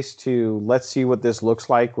a case to let's see what this looks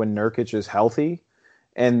like when Nurkic is healthy,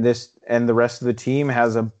 and the rest of the team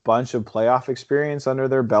has a bunch of playoff experience under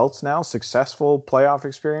their belts now, successful playoff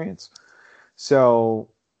experience. So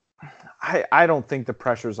I don't think the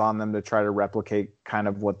pressure's on them to try to replicate kind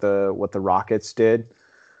of what the Rockets did.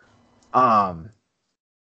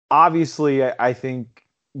 Obviously, I think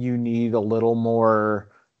you need a little more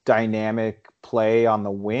dynamic play on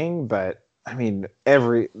the wing, but I mean,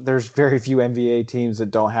 there's very few NBA teams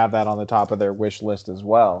that don't have that on the top of their wish list as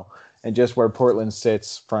well. And just where Portland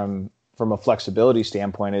sits from a flexibility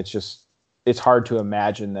standpoint, it's hard to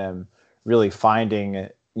imagine them really finding,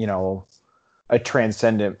 a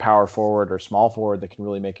transcendent power forward or small forward that can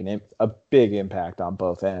really make a big impact on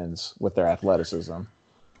both ends with their athleticism.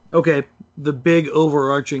 Okay, the big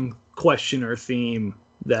overarching question or theme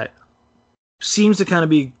that seems to kind of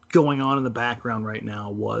be going on in the background right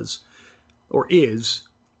now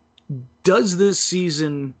does this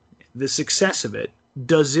season, the success of it,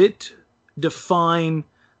 does it define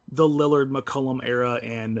the Lillard-McCollum era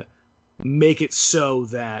and make it so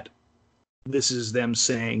that this is them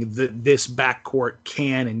saying that this backcourt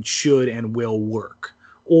can and should and will work?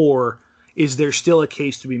 Or is there still a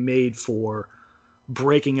case to be made for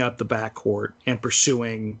breaking up the backcourt and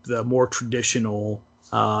pursuing the more traditional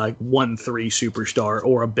 1-3 superstar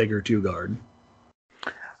or a bigger 2-guard?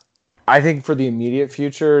 I think for the immediate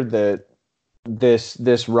future that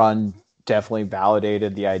this run definitely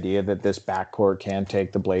validated the idea that this backcourt can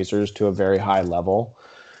take the Blazers to a very high level.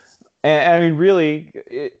 And I mean, really,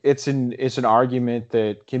 it's an argument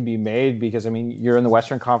that can be made because I mean, you're in the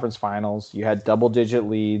Western Conference Finals. You had double-digit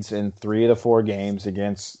leads in 3 of the 4 games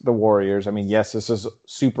against the Warriors. I mean, yes, this is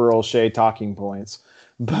super O'Shea talking points,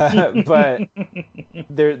 but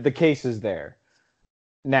the case is there.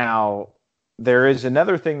 Now, there is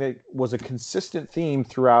another thing that was a consistent theme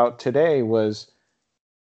throughout today was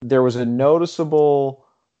there was a noticeable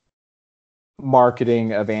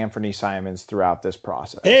marketing of Anthony Simons throughout this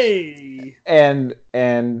process. Hey, and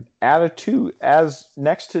as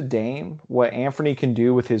next to Dame, what Anthony can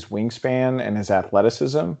do with his wingspan and his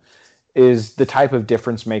athleticism is the type of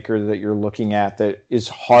difference maker that you're looking at that is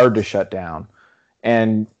hard to shut down,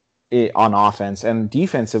 and on offense and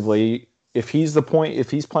defensively. If he's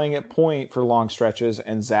playing at point for long stretches,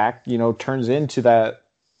 and Zach, turns into that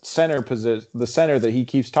center position, the center that he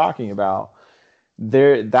keeps talking about.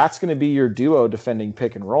 That's going to be your duo defending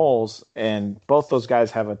pick and rolls, and both those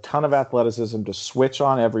guys have a ton of athleticism to switch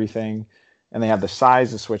on everything, and they have the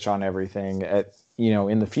size to switch on everything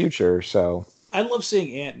in the future. So I love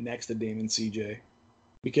seeing Ant next to Dame and CJ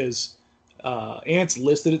because Ant's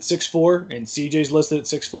listed at 6'4", and CJ's listed at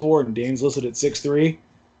 6'4", and Dame's listed at 6'3".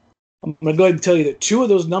 I'm going to go ahead and tell you that 2 of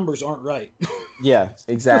those numbers aren't right. Yeah,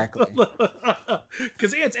 exactly.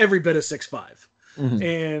 Because Ant's every bit of 6'5",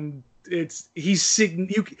 and he's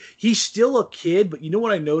still a kid, but you know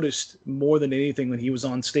what I noticed more than anything when he was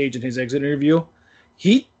on stage in his exit interview?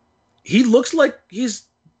 He looks like he's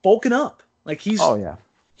bulking up. Like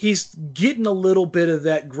he's getting a little bit of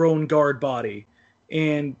that grown guard body,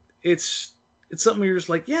 and it's something where you're just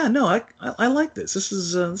like, yeah, no, I like this. This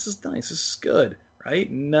is nice. This is good, right?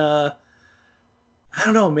 And I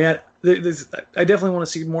don't know, man. I definitely want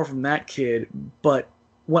to see more from that kid, but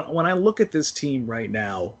when I look at this team right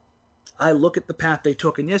now, I look at the path they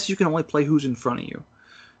took, and yes, you can only play who's in front of you.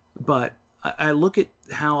 But I look at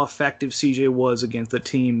how effective CJ was against a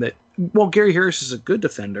team that, well, Gary Harris is a good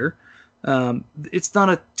defender. It's not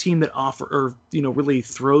a team that really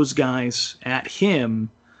throws guys at him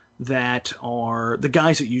that are the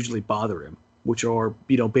guys that usually bother him, which are,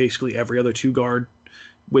 basically every other 2 guard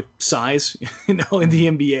with size, in the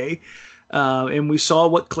NBA. And we saw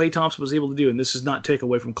what Klay Thompson was able to do, and this does not take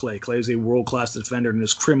away from Klay. Klay is a world-class defender, and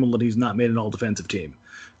it's criminal that he's not made an all-defensive team.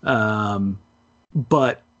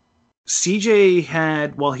 But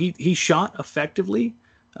CJ while he shot effectively,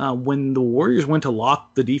 when the Warriors went to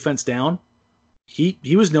lock the defense down,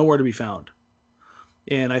 he was nowhere to be found.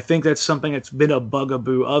 And I think that's something that's been a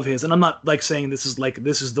bugaboo of his. And I'm not saying this is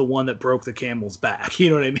the one that broke the camel's back. You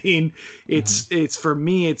know what I mean? It's for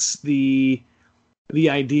me, it's the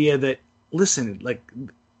idea that, listen,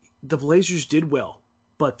 the Blazers did well,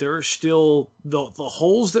 but there are still the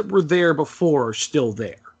holes that were there before are still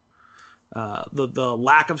there. The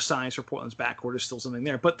lack of size for Portland's backcourt is still something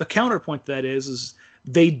there. But the counterpoint to that is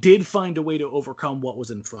they did find a way to overcome what was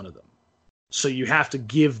in front of them. So you have to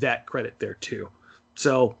give that credit there too.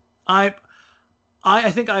 So I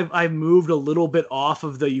think I've moved a little bit off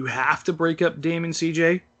of you have to break up Dame and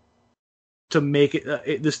CJ to make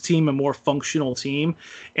this team a more functional team,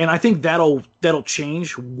 and I think that'll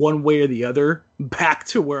change one way or the other back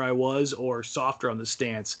to where I was or softer on the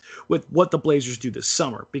stance with what the Blazers do this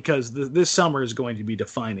summer, because this summer is going to be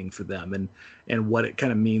defining for them and what it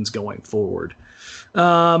kind of means going forward.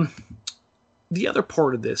 The other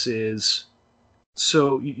part of this is,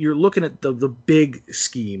 so you're looking at the big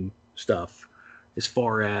scheme stuff as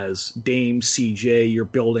far as Dame, CJ, your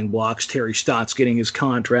building blocks, Terry Stotts getting his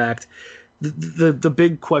contract. The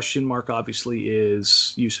big question mark, obviously,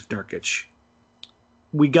 is Jusuf Nurkic.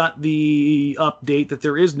 We got the update that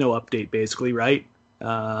there is no update, basically, right?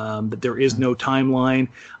 That there is no timeline.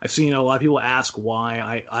 I've seen a lot of people ask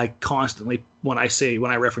why. I constantly, when I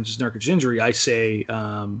reference Nurkic's injury, I say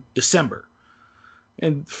December.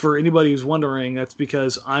 And for anybody who's wondering, that's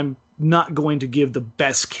because I'm not going to give the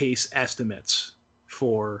best case estimates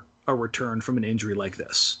for a return from an injury like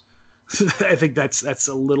this. I think that's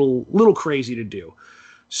a little crazy to do.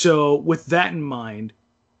 So with that in mind,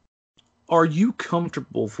 are you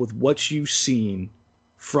comfortable with what you've seen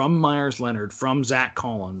from Myers Leonard, from Zach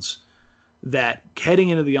Collins, that heading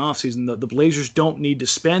into the offseason, the Blazers don't need to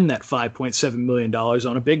spend that $5.7 million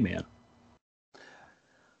on a big man?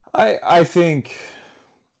 I think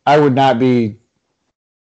I would not be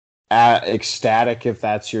ecstatic if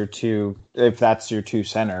that's your two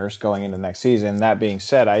centers going into next season. That being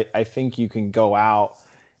said, I think you can go out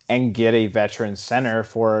and get a veteran center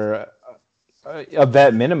for a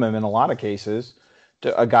vet minimum in a lot of cases,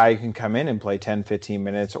 a guy who can come in and play 10, 15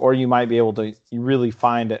 minutes, or you might be able to really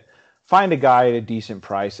find a guy at a decent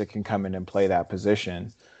price that can come in and play that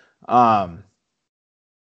position.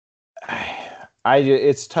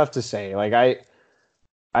 it's tough to say. Like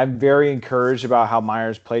I'm very encouraged about how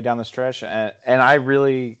Myers played down the stretch, and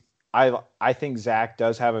I think Zach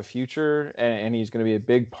does have a future, and he's going to be a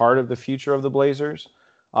big part of the future of the Blazers.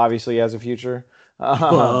 Obviously, he has a future,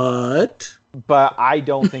 But but I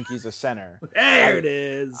don't think he's a center. there it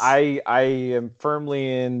is. I am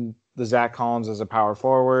firmly in the Zach Collins as a power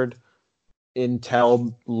forward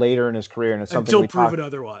until later in his career, and it's something until proven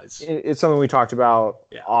otherwise. It's something we talked about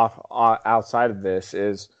outside of this.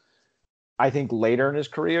 Is I think later in his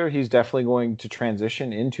career, he's definitely going to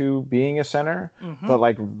transition into being a center. Mm-hmm. But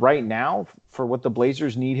like right now, for what the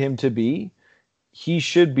Blazers need him to be, he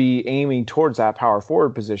should be aiming towards that power forward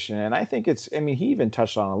position. And I think he even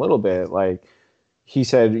touched on a little bit. Like he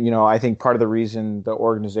said, I think part of the reason the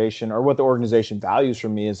organization or what the organization values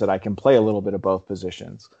from me is that I can play a little bit of both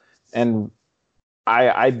positions. And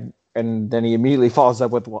and then he immediately follows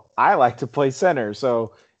up with, well, I like to play center.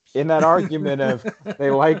 So in that argument of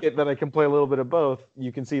they like it that I can play a little bit of both,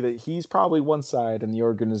 you can see that he's probably one side and the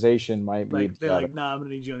organization might be they're like, nah, I'm gonna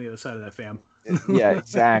need you on the other side of that, fam. Yeah,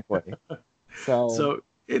 exactly. So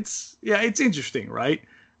it's interesting, right?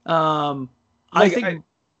 I think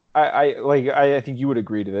I think you would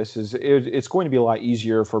agree to this. It's going to be a lot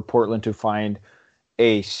easier for Portland to find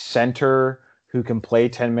a center who can play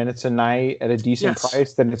 10 minutes a night at a decent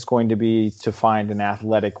price than it's going to be to find an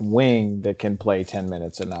athletic wing that can play 10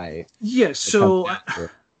 minutes a night. Yes. So,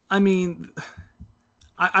 I mean,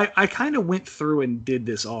 I kind of went through and did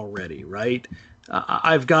this already, right?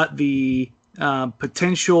 I've got the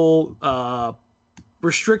potential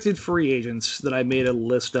restricted free agents that I made a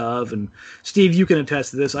list of. And Steve, you can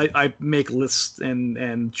attest to this. I make lists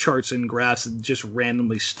and charts and graphs and just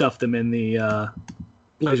randomly stuff them in the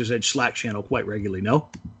Blazers Edge Slack channel quite regularly, no?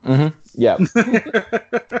 Mm-hmm. Yeah.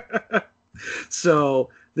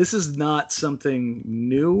 So this is not something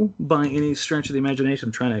new by any stretch of the imagination.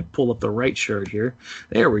 I'm trying to pull up the right chart here.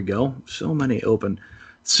 There we go. So many open.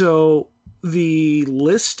 So the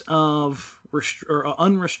list of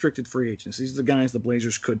unrestricted free agents, these are the guys the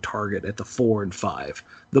Blazers could target at the 4 and 5.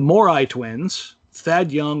 The Morai twins,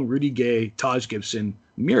 Thad Young, Rudy Gay, Taj Gibson,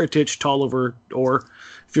 Mirotic, Tolliver, or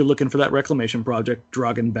if you're looking for that reclamation project,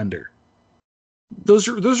 Dragan Bender. Those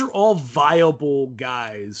are all viable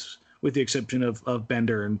guys, with the exception of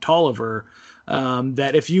Bender and Tolliver,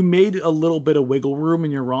 that if you made a little bit of wiggle room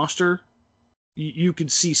in your roster, you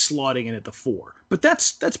could see slotting in at the 4. But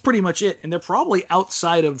that's pretty much it, and they're probably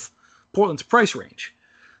outside of Portland's price range.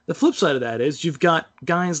 The flip side of that is you've got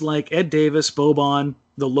guys like Ed Davis, Boban,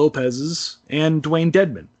 the Lopez's, and Dwayne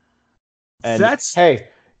Dedman. And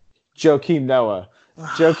Joakim Noah.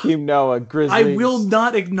 Joakim Noah, Grizzlies. I will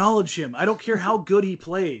not acknowledge him. I don't care how good he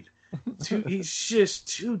played. He's just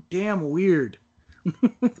too damn weird.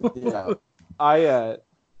 Yeah.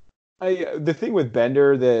 The thing with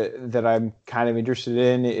Bender that I'm kind of interested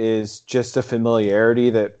in is just the familiarity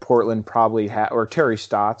that Portland probably or Terry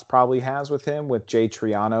Stotts probably has with him, with Jay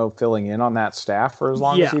Triano filling in on that staff for as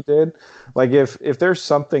long as he did. Like if there's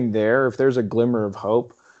something there, if there's a glimmer of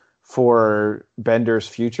hope for Bender's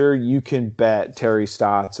future, you can bet Terry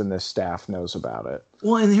Stotts and this staff knows about it.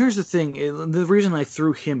 Well, and here's the thing. The reason I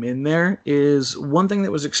threw him in there is one thing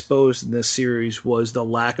that was exposed in this series was the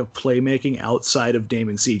lack of playmaking outside of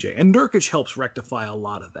Damon CJ. And Nurkic helps rectify a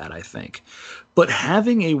lot of that, I think. But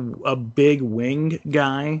having a big wing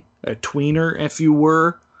guy, a tweener, if you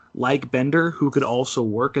were, like Bender, who could also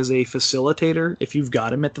work as a facilitator if you've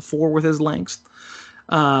got him at the 4 with his length,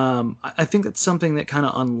 I think that's something that kind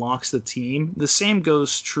of unlocks the team. The same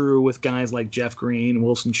goes true with guys like Jeff Green,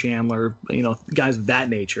 Wilson Chandler, guys of that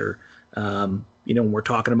nature. When we're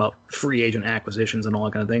talking about free agent acquisitions and all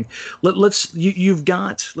that kind of thing. Let's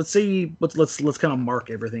kind of mark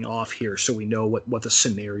everything off here so we know what the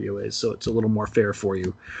scenario is, so it's a little more fair for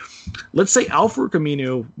you. Let's say Al-Farouq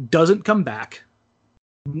Aminu doesn't come back.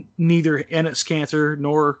 Neither Enes Kanter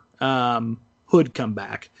nor Hood come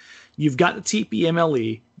back. You've got the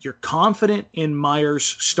TPMLE. You're confident in Myers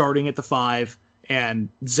starting at the 5 and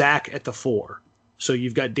Zach at the 4. So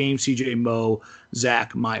you've got Dame, CJ, Mo,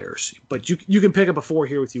 Zach, Myers. But you can pick up a 4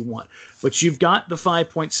 here if you want. But you've got the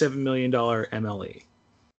 $5.7 million MLE.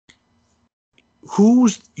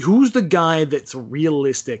 Who's the guy that's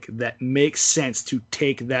realistic, that makes sense to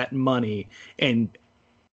take that money and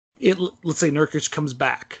let's say Nurkic comes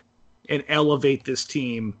back and elevate this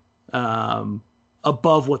team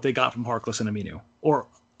above what they got from Harkless and Aminu, or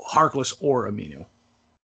Harkless or Aminu?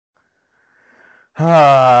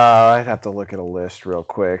 I'd have to look at a list real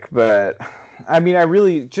quick, but I mean, I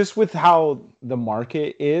really, just with how the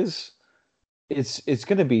market is, it's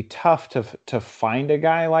going to be tough to find a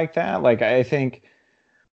guy like that. Like, I think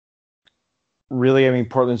really, I mean,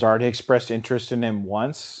 Portland's already expressed interest in him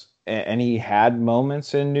once, and he had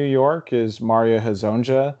moments in New York. Is Mario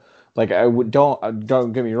Hezonja? Like,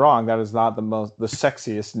 don't get me wrong, that is not the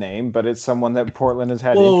sexiest name, but it's someone that Portland has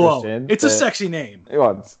had interest in. It's a sexy name.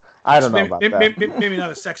 Well, I don't know about that. Maybe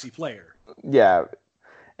not a sexy player. Yeah,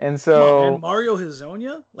 and so Mario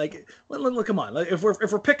Hezonja, like, look, come on. Like, if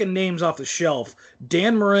we're picking names off the shelf,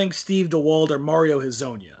 Dan Marink, Steve DeWald, or Mario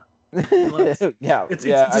Hezonja. It's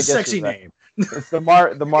a sexy name. It's the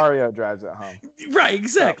Mario drives it home. Right,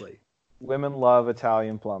 exactly. So, women love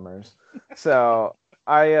Italian plumbers. So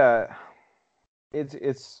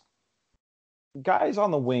it's guys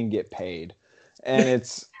on the wing get paid, and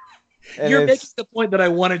it's. You're making the point that I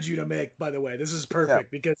wanted you to make, by the way. This is perfect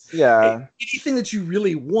because anything that you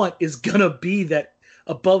really want is gonna be that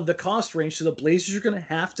above the cost range. So the Blazers are gonna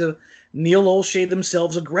have to Neil Olshey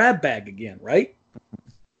themselves a grab bag again, right?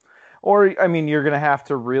 Or, I mean, you're going to have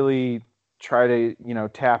to really try to,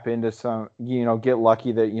 tap into some, get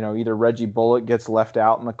lucky that, either Reggie Bullock gets left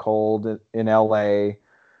out in the cold in LA,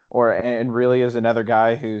 and really is another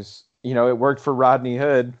guy who's, it worked for Rodney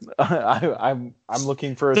Hood. I'm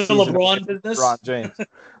looking for a season LeBron business. LeBron James.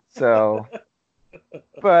 So,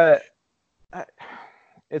 but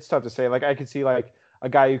it's tough to say. Like, I could see like a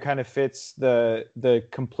guy who kind of fits the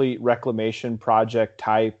complete reclamation project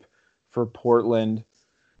type for Portland.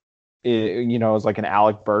 Is like an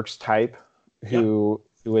Alec Burks type who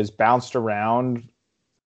has bounced around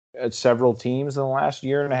at several teams in the last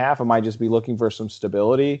year and a half and might just be looking for some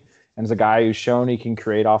stability. And is a guy who's shown he can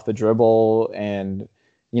create off the dribble, and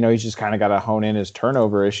he's just kind of got to hone in his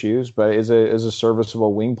turnover issues, but is a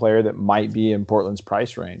serviceable wing player that might be in Portland's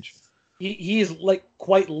price range. He is like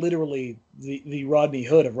quite literally the Rodney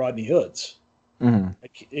Hood of Rodney Hoods. Mm-hmm.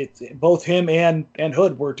 Like both him and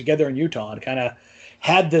Hood were together in Utah and kind of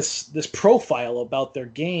had this profile about their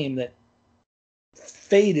game that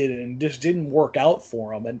faded and just didn't work out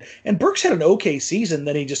for them. And Burks had an okay season,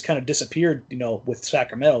 then he just kind of disappeared, with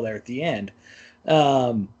Sacramento there at the end.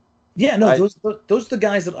 Those are the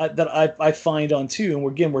guys that I find on too.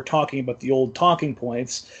 And we're talking about the old talking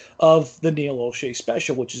points of the Neil Olshey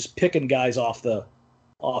special, which is picking guys off the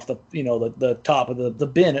the top of the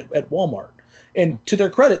bin at Walmart. And to their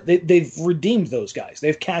credit, they've redeemed those guys.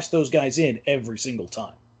 They've cashed those guys in every single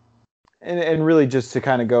time. And really, just to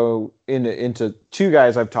kind of go into two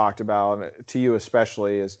guys I've talked about, to you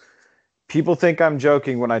especially, is people think I'm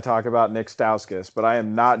joking when I talk about Nick Stauskas, but I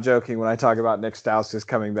am not joking when I talk about Nick Stauskas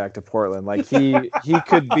coming back to Portland. Like, he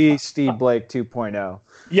could be Steve Blake 2.0.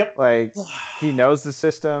 Yep. Like, he knows the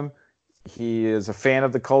system. He is a fan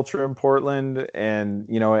of the culture in Portland, and,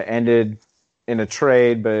 it ended in a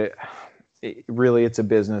trade, but it's a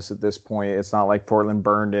business at this point. It's not like Portland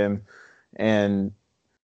burned him. And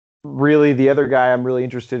really, the other guy I'm really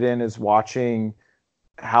interested in is watching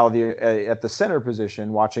how at the center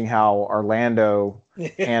position, watching how Orlando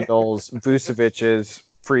handles Vucevic's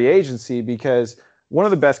free agency, because one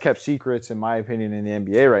of the best kept secrets, in my opinion, in the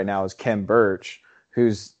NBA right now is Khem Birch,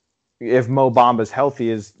 who's, if Mo Bamba's healthy,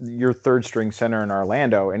 is your third string center in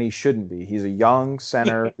Orlando, and he shouldn't be. He's a young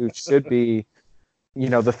center who should be,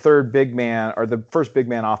 the third big man or the first big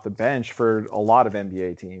man off the bench for a lot of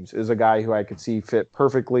NBA teams. Is a guy who I could see fit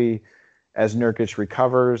perfectly as Nurkic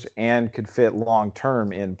recovers and could fit long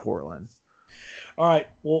term in Portland. All right,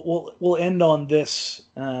 we'll end on this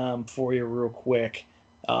for you real quick.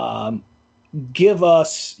 Give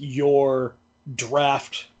us your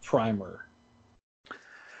draft primer.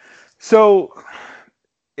 So,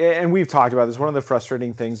 and we've talked about this, one of the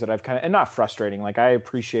frustrating things that I've and not frustrating, like, I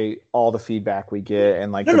appreciate all the feedback we get,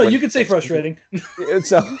 and like, no, you can say frustrating.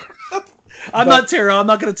 So, I'm not Tara. I'm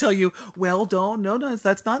not going to tell you, well, no,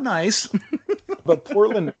 that's not nice. But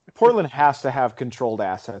Portland has to have controlled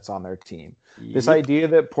assets on their team. Yep. This idea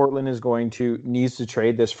that Portland needs to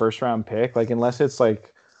trade this first round pick, like, unless it's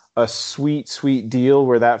like a sweet deal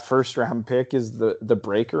where that first round pick is the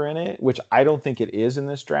breaker in it, which I don't think it is in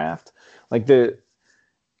this draft. Like,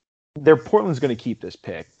 Portland's going to keep this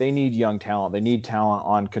pick. They need young talent. They need talent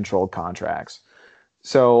on controlled contracts.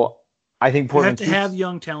 So I think Portland have to have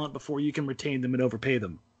young talent before you can retain them and overpay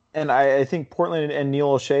them. And I think Portland and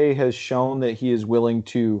Neil Olshey has shown that he is willing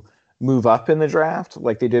to move up in the draft,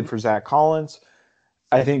 like they did for Zach Collins.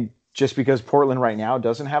 I think just because Portland right now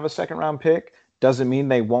doesn't have a second round pick doesn't mean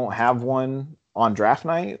they won't have one on draft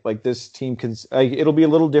night. Like, this team can, it'll be a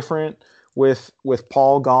little different with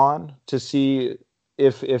Paul gone to see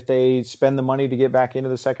if they spend the money to get back into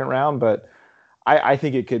the second round, but I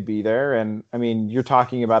think it could be there. And I mean, you're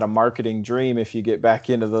talking about a marketing dream if you get back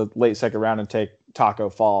into the late second round and take Taco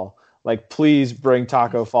Fall. Like, please bring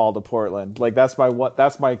Taco Fall to Portland. Like,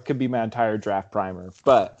 could be my entire draft primer.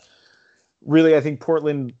 But really, I think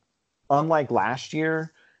Portland, unlike last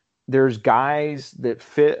year, there's guys that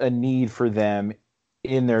fit a need for them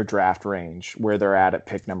in their draft range where they're at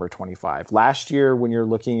pick number 25. Last year, when you're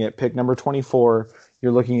looking at pick number 24,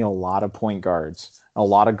 you're looking at a lot of point guards, a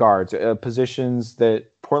lot of guards, positions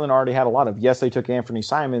that Portland already had a lot of. Yes, they took Anthony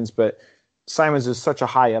Simons, but Simons is such a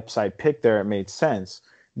high upside pick there, it made sense.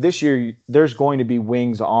 This year, there's going to be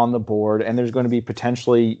wings on the board, and there's going to be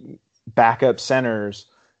potentially backup centers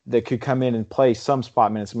that could come in and play some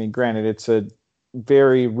spot minutes. I mean, granted, it's a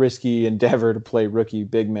very risky endeavor to play rookie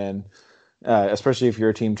big men, especially if you're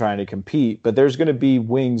a team trying to compete. But there's going to be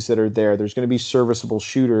wings that are there. There's going to be serviceable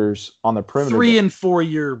shooters on the perimeter. 3 and 4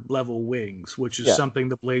 year level wings, which is something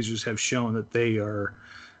the Blazers have shown that they are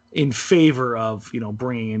in favor of,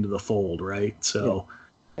 bringing into the fold, right? So,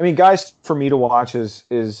 I mean, guys for me to watch is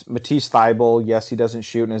Matisse Thybulle. Yes, he doesn't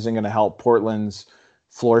shoot and isn't going to help Portland's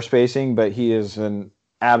floor spacing, but he is an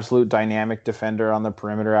absolute dynamic defender on the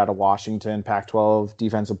perimeter out of Washington, Pac-12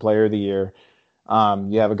 Defensive Player of the Year.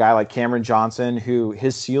 You have a guy like Cameron Johnson, who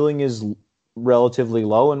his ceiling is relatively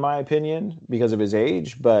low, in my opinion, because of his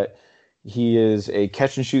age, but he is a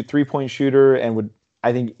catch-and-shoot three-point shooter and would,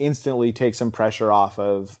 I think, instantly take some pressure off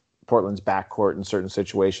of Portland's backcourt in certain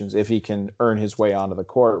situations if he can earn his way onto the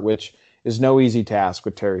court, which is no easy task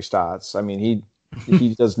with Terry Stotts. I mean,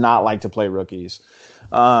 he does not like to play rookies.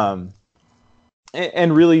 And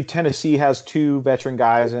really, Tennessee has 2 veteran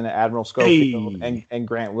guys in Admiral Schofield and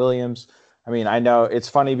Grant Williams. I mean, I know it's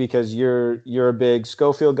funny because you're a big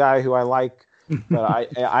Schofield guy who I like, but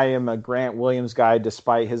I am a Grant Williams guy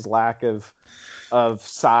despite his lack of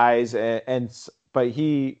size. But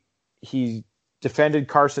he defended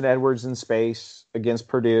Carson Edwards in space against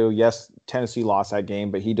Purdue. Yes, Tennessee lost that game,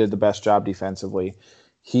 but he did the best job defensively.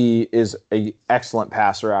 He is an excellent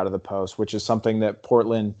passer out of the post, which is something that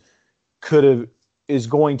Portland is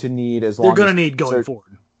going to need as long as they're going to need going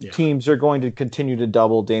forward. Yeah. Teams are going to continue to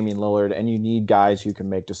double Damian Lillard, and you need guys who can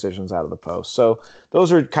make decisions out of the post. So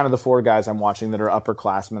those are kind of the 4 guys I'm watching that are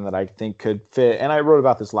upperclassmen that I think could fit. And I wrote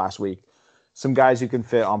about this last week. Some guys who can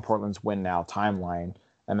fit on Portland's win now timeline,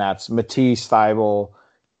 and that's Matisse Thybulle,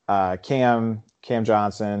 Cam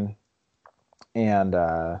Johnson, and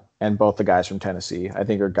both the guys from Tennessee. I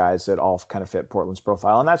think are guys that all kind of fit Portland's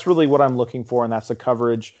profile, and that's really what I'm looking for, and that's the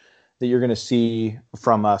coverage that you're going to see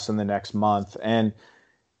from us in the next month. And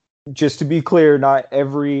just to be clear, not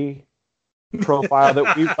every profile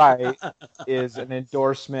that we write is an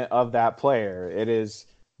endorsement of that player.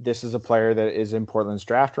 This is a player that is in Portland's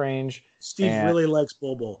draft range. Steve really likes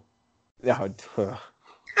Bobo. He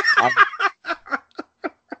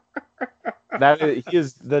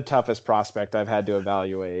is the toughest prospect I've had to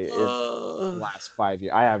evaluate in the last 5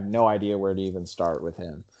 years. I have no idea where to even start with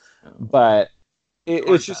him. But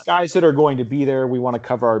it's just guys that are going to be there. We want to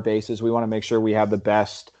cover our bases. We want to make sure we have the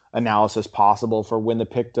best analysis possible for when the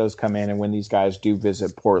pick does come in and when these guys do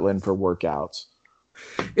visit Portland for workouts.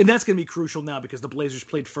 And that's going to be crucial now because the Blazers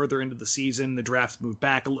played further into the season. The draft moved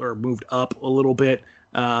up a little bit.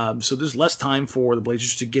 So there's less time for the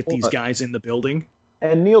Blazers to get these guys in the building.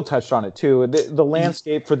 And Neil touched on it too. The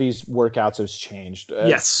landscape for these workouts has changed.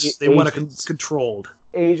 Yes, they want to controlled.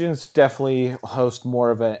 Agents definitely host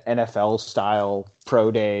more of an NFL style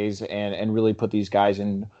pro days and really put these guys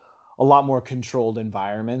in a lot more controlled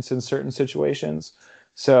environments in certain situations.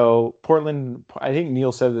 So Portland, I think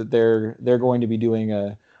Neil said that they're going to be doing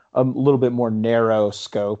a little bit more narrow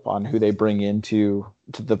scope on who they bring to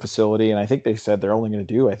the facility, and I think they said they're only going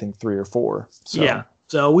to do 3 or 4. So. Yeah,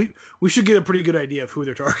 so we should get a pretty good idea of who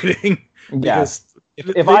they're targeting. Because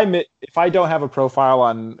if I don't have a profile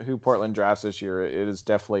on who Portland drafts this year, it is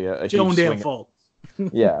definitely a huge own damn fault.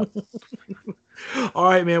 Yeah. All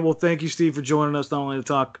right, man. Well, thank you, Steve, for joining us not only to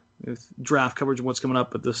talk draft coverage and what's coming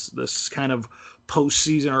up, but this kind of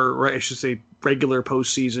postseason, or I should say regular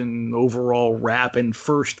postseason overall wrap and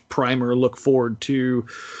first primer look forward to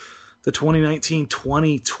the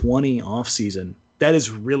 2019-2020 offseason. That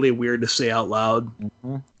is really weird to say out loud.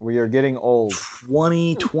 Mm-hmm. We are getting old.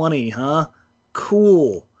 2020, huh?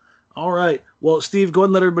 Cool. All right. Well, Steve, go ahead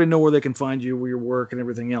and let everybody know where they can find you, where your work and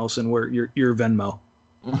everything else, and where your Venmo.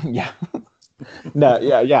 Yeah. No,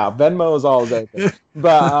 yeah. Venmo is always open.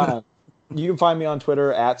 But you can find me on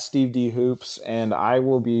Twitter at Steve D Hoops, and I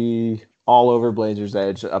will be all over Blazers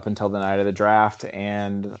Edge up until the night of the draft,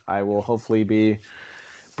 and I will hopefully be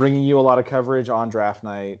bringing you a lot of coverage on draft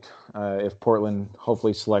night if Portland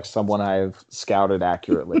hopefully selects someone I have scouted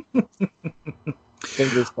accurately.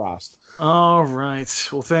 Fingers crossed. All right.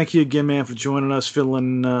 Well, thank you again, man, for joining us,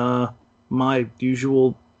 filling my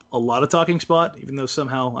usual a lot of talking spot, even though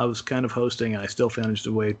somehow I was kind of hosting and I still managed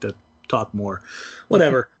a way to talk more.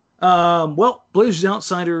 Whatever. Well, Blazers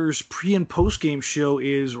Outsiders pre- and post-game show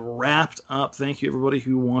is wrapped up. Thank you, everybody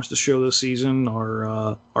who watched the show this season.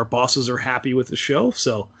 Our bosses are happy with the show,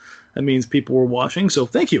 so that means people were watching. So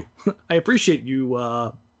thank you. I appreciate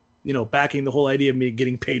you, backing the whole idea of me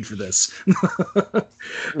getting paid for this.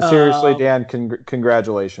 Seriously, Dan,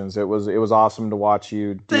 congratulations. It was awesome to watch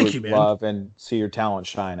you do thank you, man. love and see your talent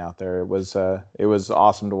shine out there. It was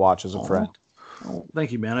awesome to watch as a friend. Oh,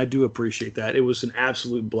 thank you, man. I do appreciate that. It was an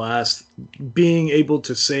absolute blast. Being able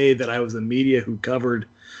to say that I was the media who covered,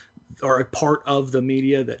 or a part of the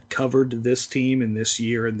media that covered this team in this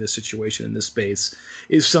year, in this situation, in this space,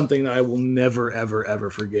 is something that I will never, ever, ever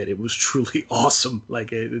forget. It was truly awesome,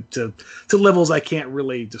 to levels I can't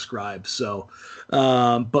really describe. So,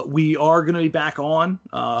 but we are going to be back on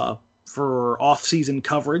for off-season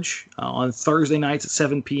coverage on Thursday nights at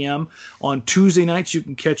 7 p.m. On Tuesday nights, you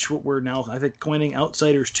can catch what we're now, I think, coining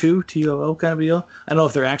Outsiders 2, TOO kind of deal. I don't know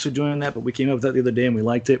if they're actually doing that, but we came up with that the other day, and we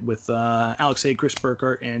liked it with Alex Hay, Chris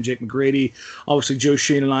Burkhart, and Jake McGrady. Obviously, Joe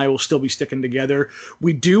Shane and I will still be sticking together.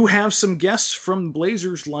 We do have some guests from the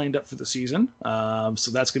Blazers lined up for the season,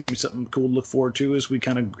 so that's going to be something cool to look forward to as we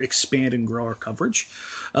kind of expand and grow our coverage.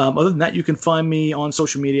 Other than that, you can find me on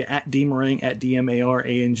social media at DMarang, at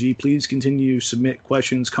DMARANG. Please continue to submit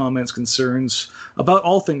questions, comments, concerns about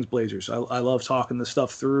all things Blazers. I love talking this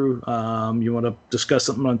stuff through. You want to discuss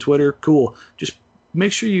something on Twitter? Cool. Just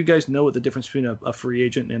make sure you guys know what the difference between a free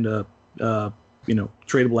agent and a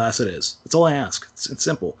tradable asset is. That's all I ask. It's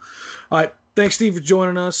simple. All right. Thanks, Steve, for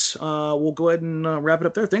joining us. We'll go ahead and wrap it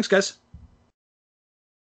up there. Thanks, guys.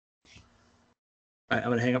 All right, I'm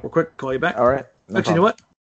going to hang up real quick. Call you back. All right. Actually, you know what?